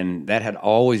 and that had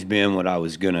always been what I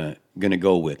was gonna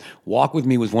go with. Walk With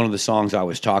Me was one of the songs I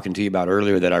was talking to you about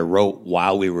earlier that I wrote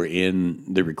while we were in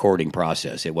the recording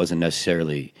process. It wasn't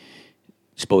necessarily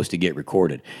supposed to get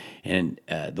recorded. And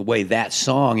the way that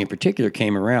song in particular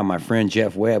came around, my friend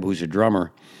Jeff Webb, who's a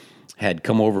drummer, had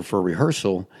come over for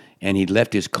rehearsal, and he'd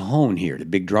left his cajon here, the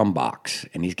big drum box,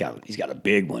 and he's got a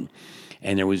big one.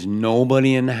 And there was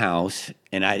nobody in the house,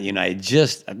 and I've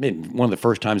been one of the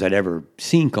first times I'd ever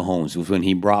seen cajons was when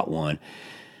he brought one.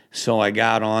 So I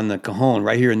got on the cajon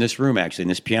right here in this room, actually, in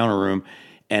this piano room,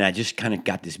 and I just kind of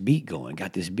got this beat going.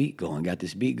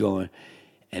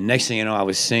 And next thing you know, I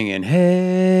was singing,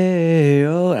 hey,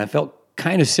 oh, and I felt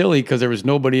kind of silly because there was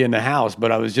nobody in the house, but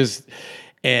I was just,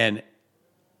 and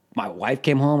my wife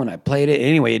came home and I played it.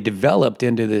 Anyway, it developed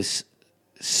into this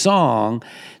song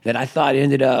that I thought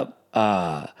ended up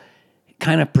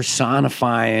kind of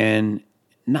personifying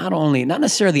not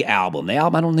necessarily the album. The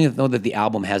album, I don't even know that the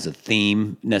album has a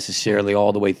theme necessarily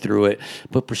all the way through it,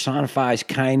 but personifies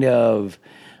kind of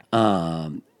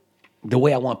the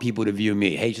way I want people to view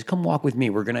me. Hey, just come walk with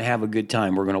me. We're going to have a good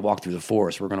time. We're going to walk through the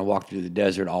forest. We're going to walk through the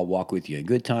desert. I'll walk with you in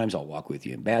good times. I'll walk with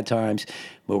you in bad times.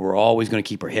 But we're always going to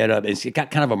keep our head up. It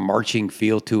got kind of a marching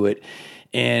feel to it.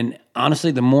 And honestly,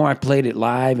 the more I played it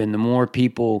live and the more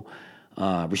people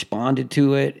responded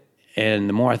to it, and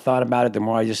the more I thought about it, the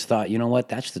more I just thought, you know what?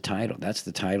 That's the title. That's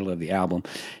the title of the album.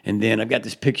 And then I've got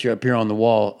this picture up here on the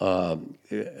wall.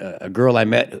 A girl I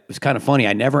met. It was kind of funny.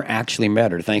 I never actually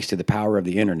met her, thanks to the power of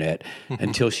the internet,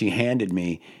 until she handed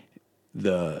me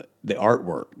the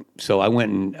artwork. So I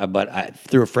went and,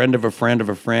 through a friend of a friend of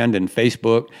a friend in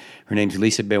Facebook. Her name's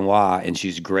Lisa Benoit, and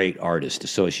she's a great artist.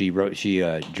 So she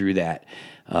drew that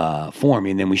for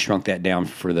me, and then we shrunk that down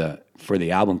for the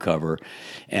album cover.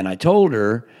 And I told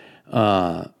her.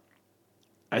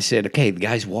 I said, okay, the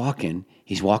guy's walking.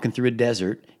 He's walking through a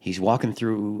desert. He's walking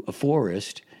through a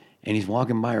forest, and he's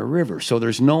walking by a river. So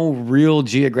there's no real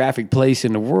geographic place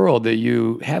in the world that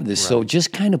you have this. Right. So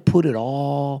just kind of put it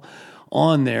all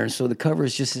on there. So the cover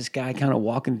is just this guy kind of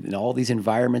walking in all these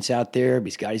environments out there.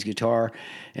 He's got his guitar,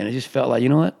 and I just felt like, you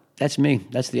know what? That's me.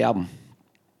 That's the album.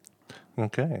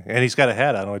 Okay. And he's got a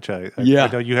hat on, which I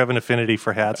know you have an affinity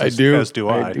for hats. I do. As do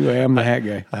I. I do. I am the hat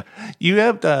guy. You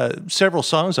have several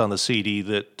songs on the CD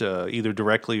that either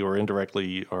directly or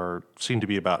indirectly seem to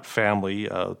be about family.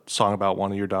 A song about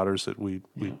one of your daughters that we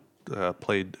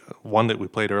played, one that we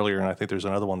played earlier, and I think there's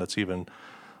another one that's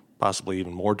possibly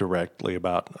even more directly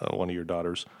about one of your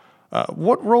daughters.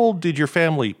 What role did your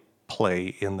family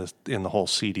play in the whole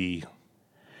CD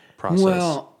process?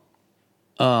 Well,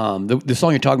 the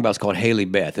song you're talking about is called Haley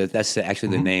Beth. That's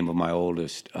actually the name of my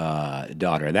oldest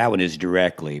daughter. That one is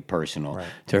directly personal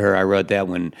to her. I wrote that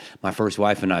when my first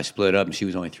wife and I split up, and she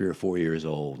was only 3 or 4 years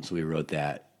old. So we wrote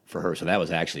that for her. So that was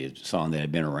actually a song that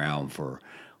had been around for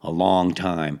a long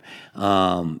time.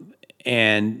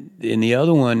 And the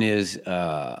other one is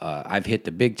I've Hit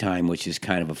the Big Time, which is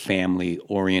kind of a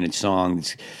family-oriented song.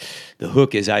 The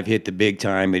hook is I've hit the big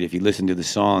time, but if you listen to the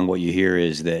song, what you hear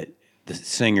is that the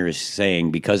singer is saying,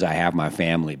 because I have my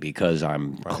family, because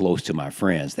I'm close to my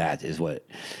friends, that is what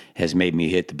has made me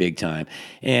hit the big time.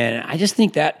 And I just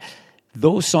think that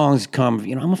those songs come,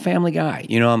 I'm a family guy.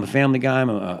 I'm a family guy.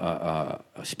 I'm a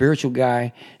spiritual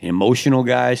guy, an emotional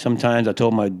guy sometimes. I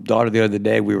told my daughter the other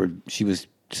day, she was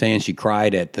saying she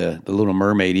cried at the Little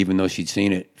Mermaid, even though she'd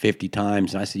seen it 50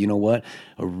 times. And I said, you know what?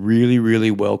 A really,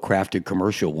 really well-crafted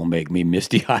commercial will make me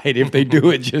misty-eyed if they do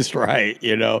it just right,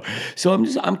 you know? So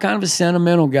I'm kind of a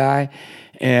sentimental guy.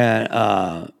 And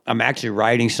I'm actually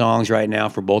writing songs right now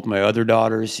for both my other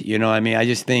daughters. You know what I mean? I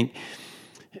just think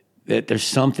that there's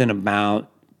something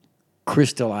about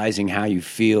crystallizing how you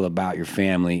feel about your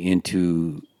family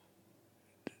into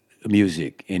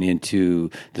music and into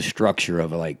the structure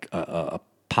of a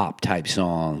pop type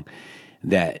song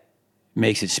that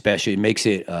makes it special. It makes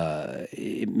it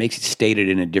stated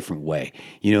in a different way.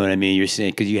 You know what I mean? You're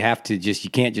saying, because you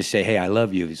can't just say, hey, I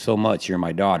love you so much, you're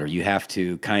my daughter. You have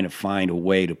to kind of find a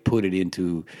way to put it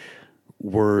into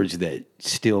words that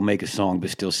still make a song but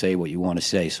still say what you want to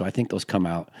say. So I think those come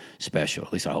out special.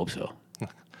 At least I hope so.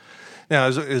 Now,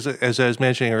 as I was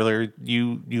mentioning earlier,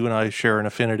 you and I share an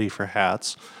affinity for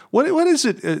hats. What is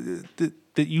it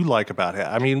that you like about hats?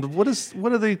 I mean, what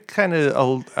are they kind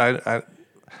of? I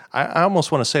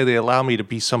almost want to say they allow me to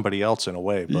be somebody else in a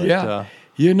way. But, yeah.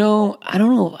 You know, I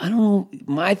don't know.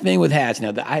 My thing with hats now,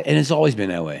 and it's always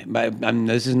been that way. But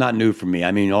this is not new for me.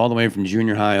 I mean, all the way from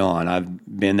junior high on,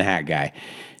 I've been the hat guy.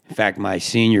 In fact, when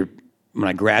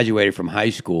I graduated from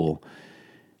high school,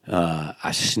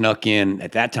 I snuck in.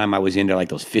 At that time, I was into like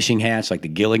those fishing hats, like the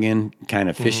Gilligan kind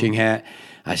of fishing hat.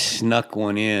 I snuck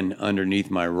one in underneath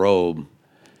my robe,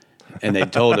 and they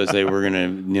told us they were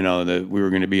gonna, that we were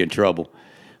gonna be in trouble.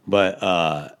 But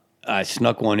I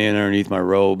snuck one in underneath my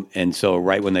robe, and so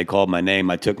right when they called my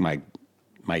name, I took my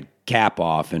cap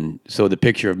off, and so the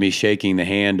picture of me shaking the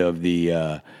hand of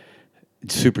the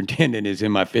superintendent is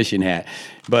in my fishing hat.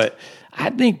 But I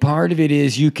think part of it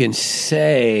is you can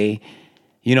say,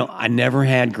 I never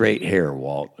had great hair,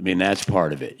 Walt. I mean, that's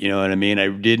part of it. You know what I mean? I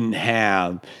didn't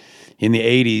have, in the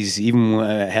 80s, even when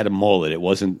I had a mullet, it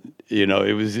wasn't,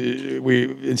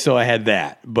 and so I had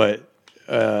that. But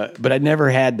I never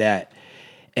had that.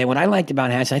 And what I liked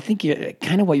about hats, I think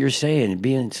kind of what you're saying,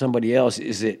 being somebody else,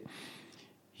 is that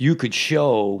you could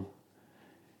show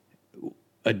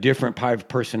a different type of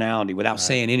personality without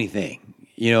saying anything.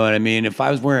 You know what I mean? If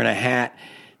I was wearing a hat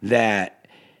that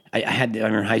I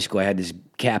remember in high school, I had this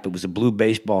cap. It was a blue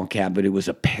baseball cap, but it was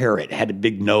a parrot. It had a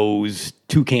big nose,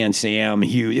 Toucan Sam,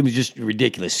 huge. It was just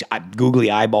ridiculous.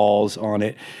 Googly eyeballs on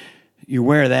it. You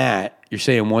wear that, you're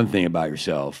saying one thing about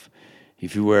yourself.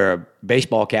 If you wear a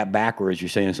baseball cap backwards, you're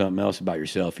saying something else about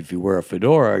yourself. If you wear a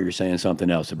fedora, you're saying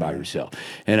something else about yourself.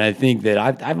 And I think that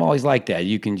I've always liked that.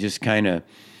 You can just kind of,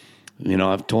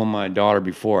 I've told my daughter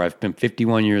before, I've been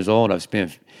 51 years old. I've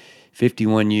spent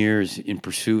 51 years in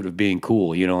pursuit of being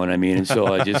cool, you know what I mean? And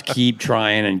so I just keep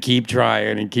trying and keep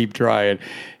trying and keep trying.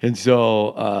 And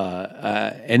so,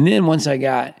 and then once I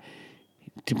got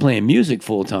to playing music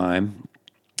full time,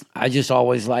 I just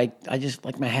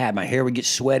liked my hat. My hair would get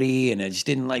sweaty, and I just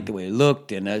didn't like the way it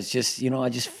looked. And I was just, I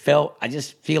just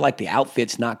feel like the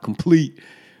outfit's not complete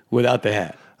without the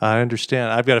hat. I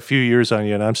understand. I've got a few years on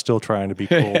you, and I'm still trying to be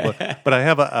cool. But I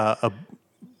have a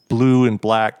blue and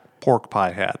black pork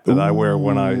pie hat that I wear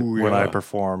when I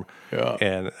perform,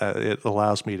 and it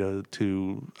allows me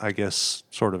to I guess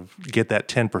sort of get that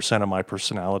 10% of my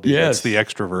personality. Yes. That's the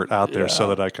extrovert out there, so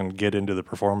that I can get into the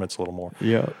performance a little more.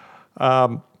 Yeah.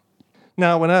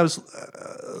 Now, when I was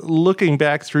looking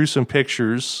back through some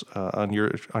pictures on your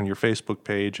Facebook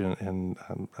page, and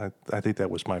I think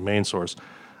that was my main source,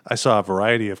 I saw a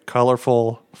variety of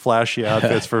colorful, flashy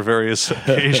outfits for various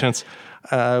occasions.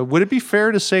 Would it be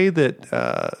fair to say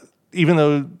that even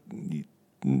though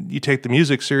you take the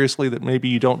music seriously, that maybe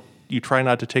you try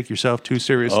not to take yourself too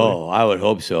seriously? Oh, I would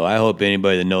hope so. I hope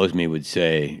anybody that knows me would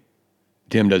say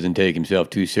Tim doesn't take himself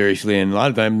too seriously, and a lot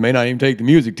of times may not even take the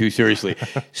music too seriously,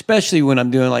 especially when I'm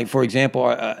doing, like, for example,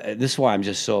 this is why I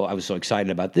was so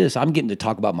excited about this. I'm getting to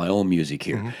talk about my own music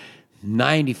here. Mm-hmm.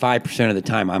 95% of the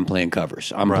time I'm playing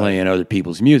covers. I'm playing other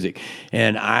people's music.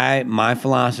 And my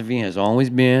philosophy has always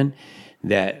been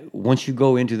that once you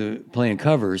go into the playing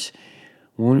covers,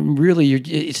 when really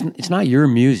it's not your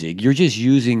music. You're just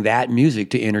using that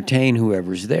music to entertain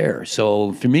whoever's there.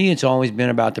 So for me, it's always been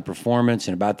about the performance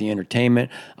and about the entertainment.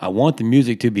 I want the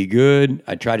music to be good.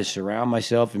 I try to surround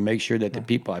myself and make sure that the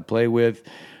people I play with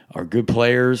are good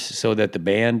players so that the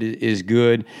band is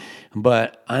good.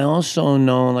 But I also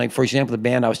know, like, for example, the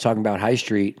band I was talking about, High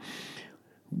Street,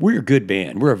 we're a good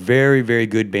band. We're a very, very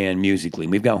good band musically.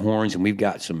 We've got horns and we've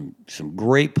got some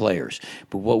great players.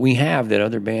 But what we have that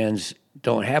other bands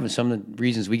don't have, and some of the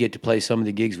reasons we get to play some of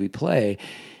the gigs we play,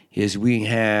 is we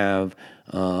have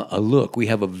a look. We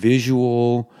have a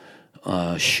visual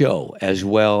show, as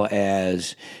well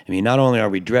as, I mean, not only are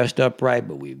we dressed up right,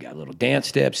 but we've got little dance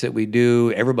steps that we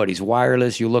do. Everybody's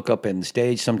wireless. You look up in the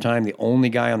stage sometime, the only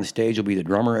guy on the stage will be the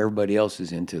drummer. Everybody else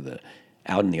is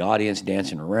out in the audience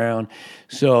dancing around.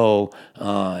 So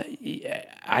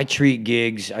I treat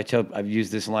gigs, I've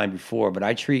used this line before, but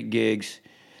I treat gigs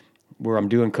where I'm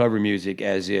doing cover music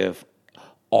as if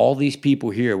all these people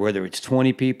here, whether it's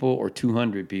 20 people or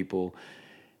 200 people,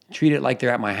 treat it like they're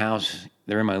at my house,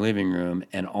 they're in my living room,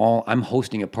 and I'm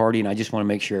hosting a party, and I just want to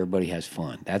make sure everybody has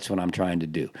fun. That's what I'm trying to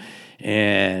do.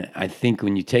 And I think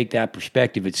when you take that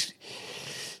perspective,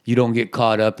 you don't get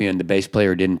caught up in the bass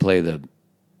player didn't play the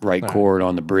right chord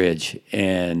on the bridge,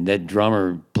 and that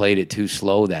drummer played it too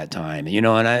slow that time. And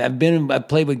I've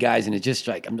played with guys, and it's just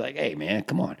like, I'm like, hey man,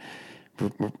 come on.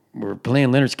 We're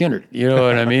playing Leonard Skinner, you know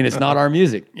what I mean? It's not our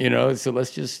music, so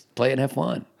let's just play it and have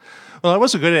fun. Well, I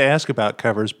wasn't going to ask about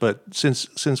covers, but since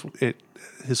it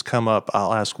has come up,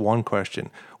 I'll ask one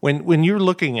question. When you're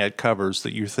looking at covers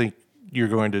that you think you're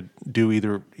going to do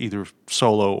either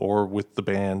solo or with the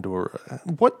band, or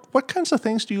what kinds of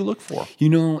things do you look for?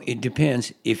 It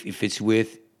depends. If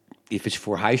it's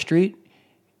for High Street,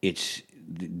 it's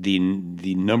the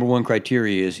number one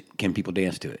criteria is, can people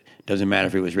dance to it? Doesn't matter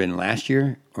if it was written last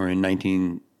year or in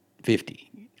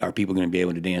 1950. Are people going to be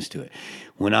able to dance to it?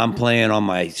 When I'm playing on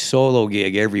my solo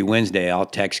gig every Wednesday, I'll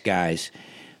text guys,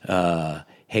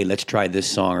 hey, let's try this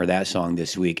song or that song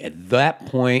this week. At that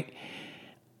point,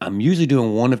 I'm usually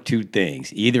doing one of two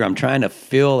things. Either I'm trying to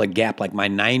fill a gap, like my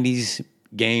 90s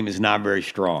game is not very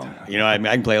strong. I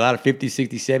can play a lot of 50s,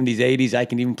 60s, 70s, 80s. I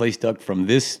can even play stuff from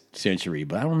this century,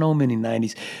 but I don't know many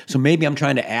 90s. So maybe I'm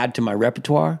trying to add to my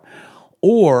repertoire,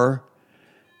 or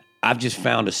I've just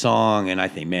found a song and I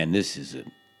think, man, this is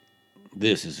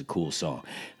a cool song.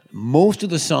 Most of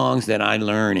the songs that I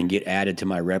learn and get added to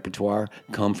my repertoire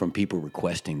come from people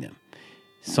requesting them.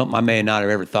 Something I may not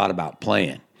have ever thought about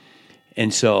playing.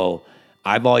 And so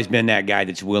I've always been that guy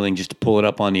that's willing just to pull it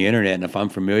up on the internet, and if I'm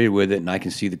familiar with it and I can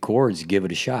see the chords, give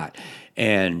it a shot.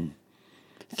 And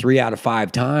 3 out of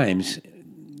 5 times,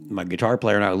 my guitar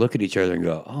player and I look at each other and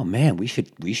go, oh man, we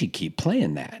should keep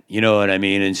playing that. You know what I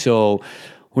mean? And so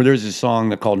there's a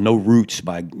song called No Roots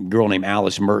by a girl named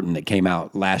Alice Merton that came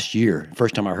out last year.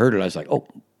 First time I heard it, I was like, oh,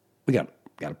 we got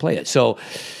to play it. So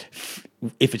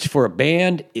if it's for a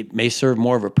band, it may serve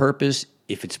more of a purpose.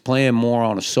 If it's playing more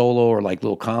on a solo or like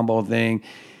little combo thing,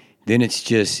 then it's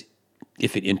just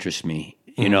if it interests me.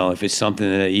 If it's something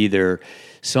that either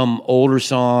some older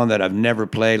song that I've never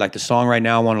played, like the song right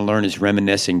now I want to learn is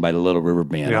Reminiscing by the Little River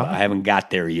Band. Yeah. I haven't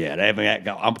got there yet.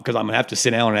 Because I'm going to have to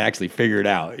sit down and actually figure it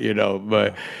out,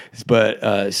 But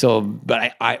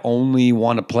I only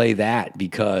want to play that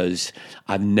because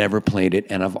I've never played it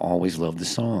and I've always loved the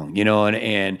song,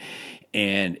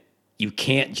 and you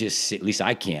can't just sit, at least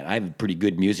I can't. I have a pretty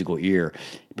good musical ear,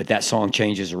 but that song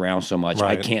changes around so much.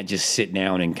 Right. I can't just sit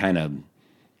down and kind of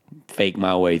fake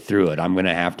my way through it. I'm going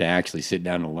to have to actually sit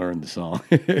down and learn the song.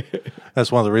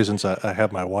 That's one of the reasons I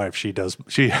have my wife. She finds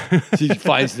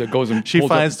the goes and she pulls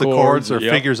finds up the chords or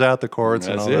figures out the chords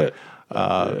That's and all it.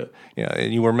 that.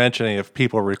 And you were mentioning if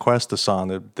people request a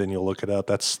song, then you'll look it up.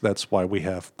 That's why we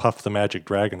have Puff the Magic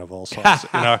Dragon of all songs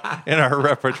in our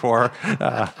repertoire.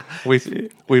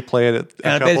 We play it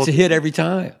And I bet it's a hit every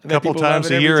time. A couple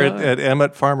times a year at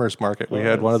Emmett Farmers Market. We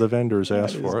had one of the vendors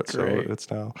ask for it, great. so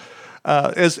it's now.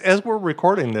 As we're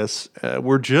recording this,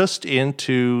 we're just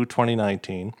into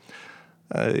 2019.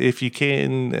 If you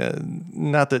can,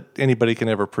 not that anybody can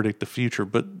ever predict the future,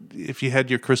 but if you had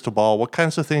your crystal ball, what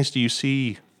kinds of things do you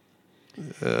see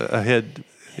ahead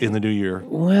in the new year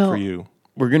for you?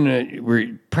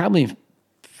 We're probably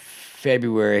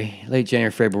February, late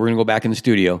January, February, we're going to go back in the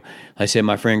studio. I said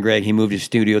my friend Greg, he moved his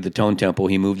studio at the Tone Temple.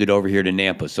 He moved it over here to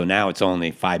Nampa, so now it's only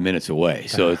 5 minutes away.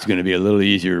 So it's going to be a little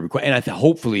easier to record. And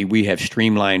hopefully we have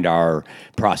streamlined our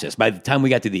process. By the time we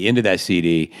got to the end of that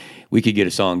CD, we could get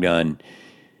a song done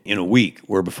in a week,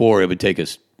 where before it would take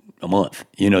us a month,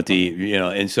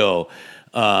 and so,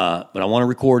 but I want to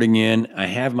record again. I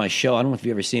have my show. I don't know if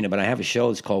you've ever seen it, but I have a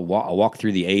show. It's called A Walk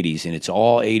Through the 80s, and it's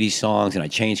all 80s songs, and I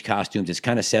change costumes. It's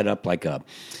kind of set up like a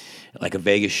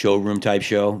Vegas showroom type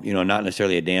show, not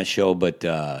necessarily a dance show, but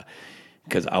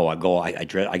because I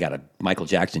got a Michael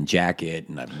Jackson jacket,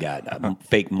 and I've got a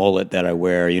fake mullet that I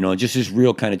wear, just this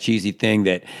real kind of cheesy thing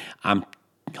that I'm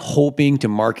hoping to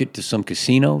market to some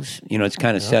casinos. It's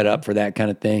kind of set up for that kind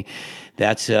of thing.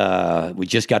 That's we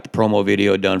just got the promo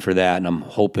video done for that, and I'm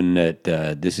hoping that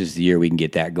this is the year we can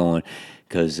get that going,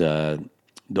 because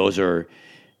those are,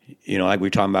 like we were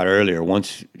talking about earlier.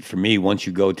 Once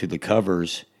you go to the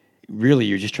covers, really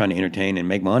you're just trying to entertain and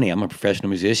make money. I'm a professional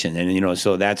musician, and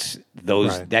so that's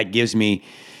Right. That gives me,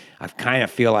 I kind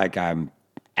of feel like I'm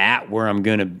at where I'm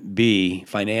going to be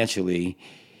financially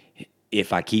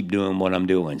if I keep doing what I'm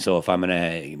doing. So if I'm going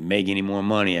to make any more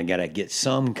money, I got to get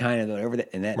some kind of whatever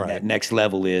that next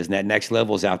level is. And that next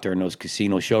level is out there in those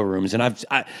casino showrooms. And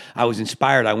I was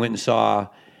inspired. I went and saw,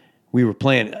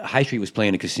 High Street was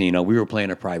playing a casino. We were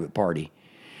playing a private party.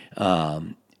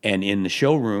 And in the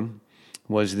showroom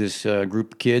was this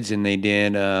group of kids, and they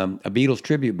did a Beatles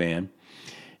tribute band.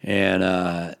 And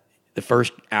the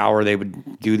first hour they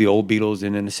would do the old Beatles,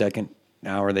 and then the second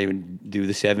hour they would do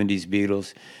the 70s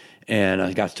Beatles. And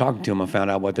I got to talking to them. I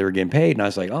found out what they were getting paid, and I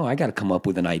was like, oh, I got to come up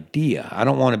with an idea. I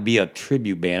don't want to be a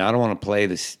tribute band. I don't want to play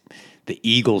the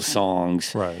Eagles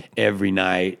songs every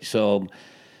night. So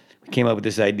we came up with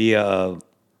this idea of,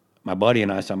 my buddy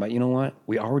and I was talking about, you know what?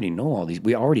 We already know all these.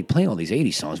 We already play all these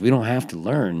 80s songs. We don't have to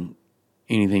learn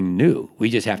anything new. We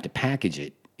just have to package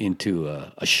it into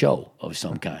a show of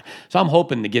some kind. So I'm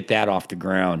hoping to get that off the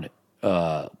ground.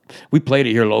 We played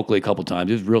it here locally a couple times.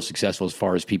 It was real successful as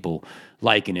far as people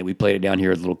liking it. We played it down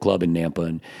here at a little club in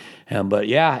Nampa. But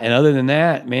yeah, and other than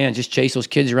that, man, just chase those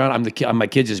kids around. I'm my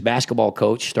kids' basketball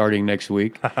coach starting next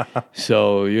week.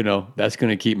 So, that's going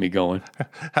to keep me going.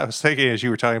 I was thinking as you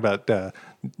were talking about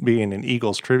being an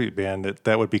Eagles tribute band,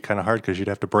 that would be kind of hard because you'd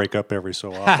have to break up every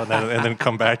so often and then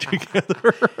come back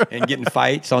together. And get in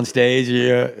fights on stage.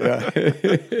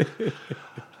 Yeah.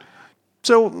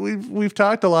 So we've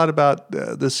talked a lot about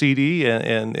the CD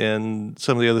and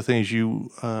some of the other things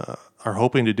you are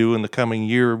hoping to do in the coming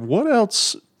year. What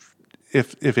else,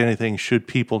 if anything, should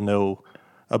people know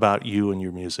about you and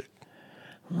your music?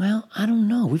 Well, I don't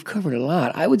know. We've covered a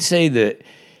lot. I would say that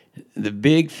the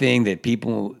big thing that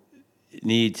people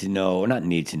need to know, or not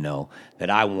need to know, that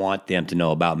I want them to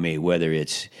know about me, whether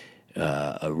it's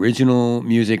original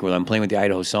music, whether I'm playing with the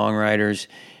Idaho Songwriters,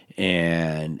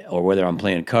 or whether I'm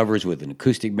playing covers with an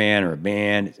acoustic band or a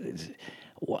band.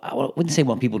 I wouldn't say I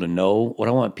want people to know. What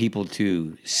I want people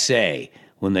to say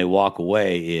when they walk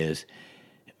away is,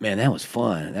 man, that was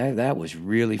fun. That was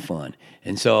really fun.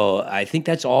 And so I think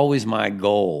that's always my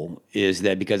goal, is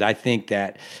that, because I think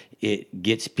that it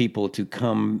gets people to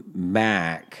come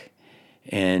back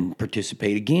and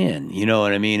participate again. You know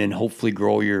what I mean? And hopefully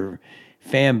grow your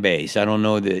fan base. I don't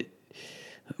know that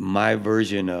my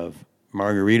version of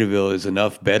Margaritaville is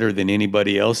enough better than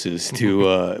anybody else's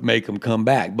to make them come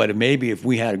back. But maybe if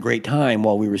we had a great time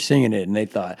while we were singing it, and they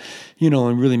thought,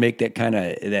 and really make that kind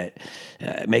of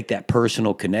make that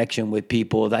personal connection with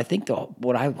people. I think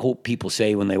what I hope people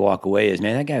say when they walk away is,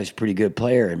 man, that guy was a pretty good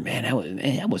player, and man,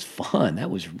 that was fun. That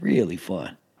was really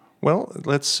fun. Well,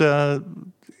 let's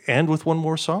end with one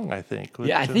more song, I think.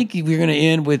 I think we're going to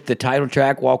end with the title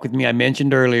track, Walk With Me. I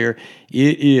mentioned earlier,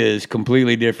 it is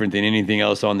completely different than anything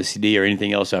else on the CD or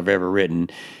anything else I've ever written,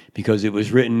 because it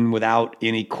was written without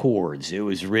any chords. It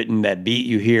was written, that beat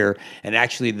you hear, and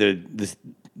actually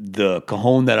the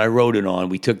cajon that I wrote it on,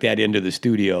 we took that into the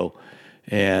studio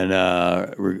and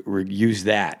used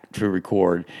that to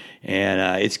record.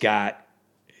 And it's got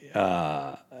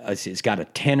a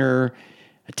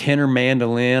tenor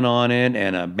mandolin on it,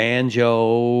 and a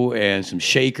banjo and some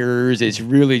shakers. It's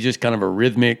really just kind of a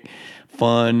rhythmic,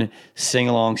 fun,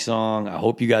 sing-along song. I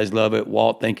hope you guys love it.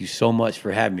 Walt, thank you so much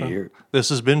for having me here. This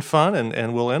has been fun,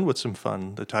 and we'll end with some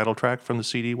fun. The title track from the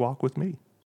CD, Walk With Me.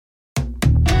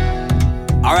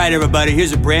 All right, everybody,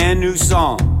 here's a brand new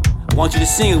song. I want you to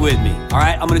sing it with me, all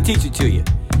right? I'm going to teach it to you.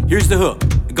 Here's the hook.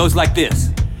 It goes like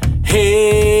this.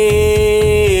 Hey-oh.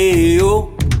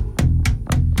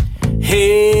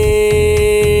 Hey-oh.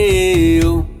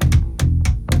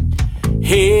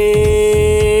 Hey-oh.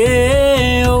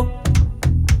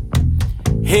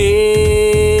 Hey-oh.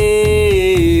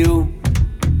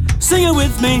 Sing it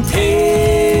with me.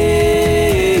 Hey-oh.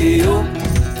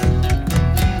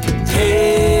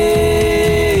 Hey-oh.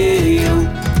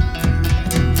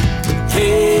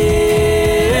 Hey-oh.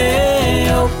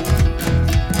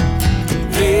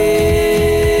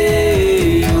 Hey-oh.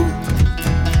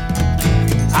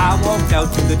 I walked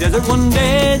out to the desert one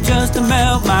day just to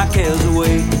melt my cares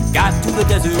away. Got to the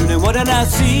desert and what did I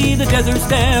see? The desert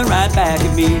staring right back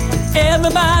at me.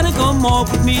 Everybody come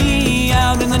walk with me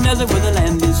out in the desert where the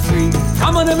land is free.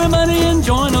 Come on everybody and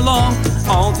join along.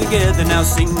 All together now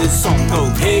sing this song. Go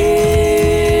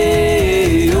hey-oh.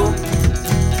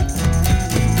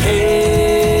 Hey-oh.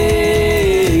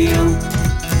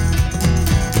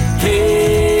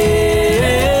 Hey-oh.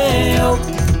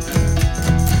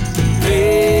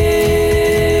 Hey-oh.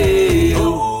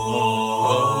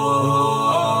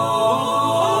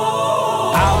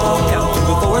 I walked out to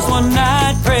the forest one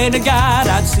night, prayed to God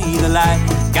I'd see the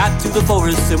light. Got to the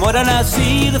forest, and what did I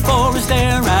see? The forest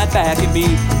staring right back at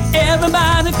me.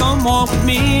 Everybody come walk with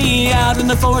me out in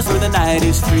the forest where the night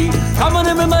is free. Come on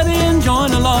everybody and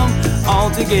join along. All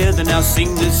together now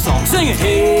sing this song. Sing it.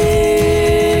 Hey-oh.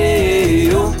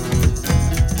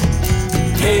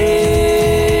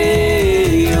 Hey-oh.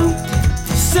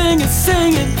 Sing it,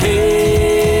 sing it.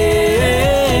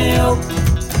 Hey-oh.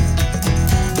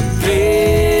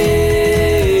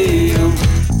 Hey-oh.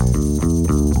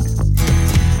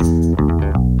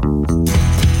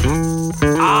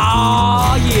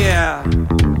 Oh yeah.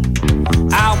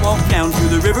 I walked down to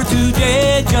the river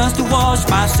today just to wash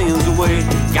my sins away.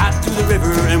 Got to the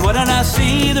river and what did I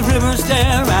see? The river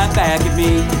stare right back at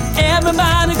me.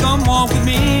 Everybody come walk with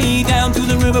me down to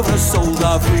the river where souls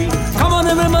are free. Come on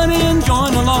everybody and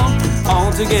join along.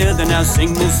 All together now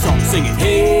sing this song. Sing it.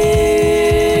 Hey-oh.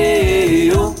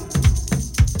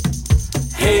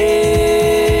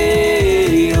 Hey-oh.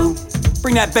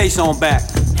 Bring that bass on back.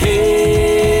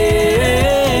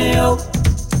 Hey-oh.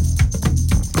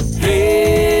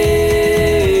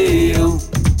 Hey-oh.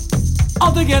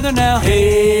 All together now.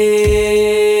 Hey-oh.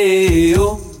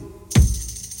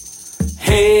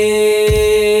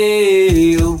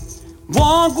 Hey-oh.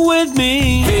 Walk with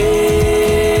me.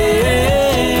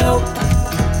 Hey-oh.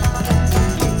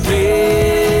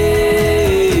 Hey-oh.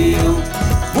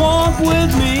 Walk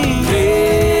with me.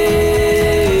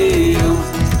 Hey-oh.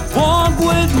 Walk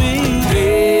with me.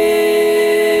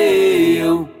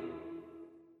 Hey-oh.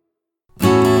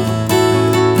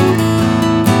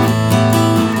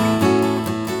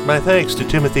 My thanks to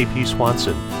Timothy P.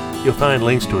 Swanson. You'll find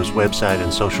links to his website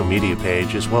and social media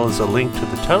page, as well as a link to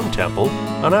the Tone Temple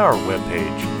on our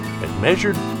webpage at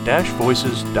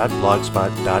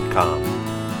measured-voices.blogspot.com.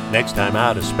 Next time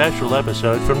out, a special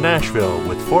episode from Nashville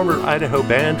with former Idaho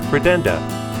band Credenda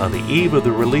on the eve of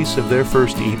the release of their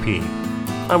first EP.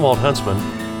 I'm Walt Huntsman.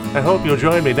 I hope you'll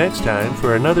join me next time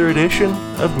for another edition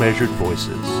of Measured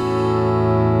Voices.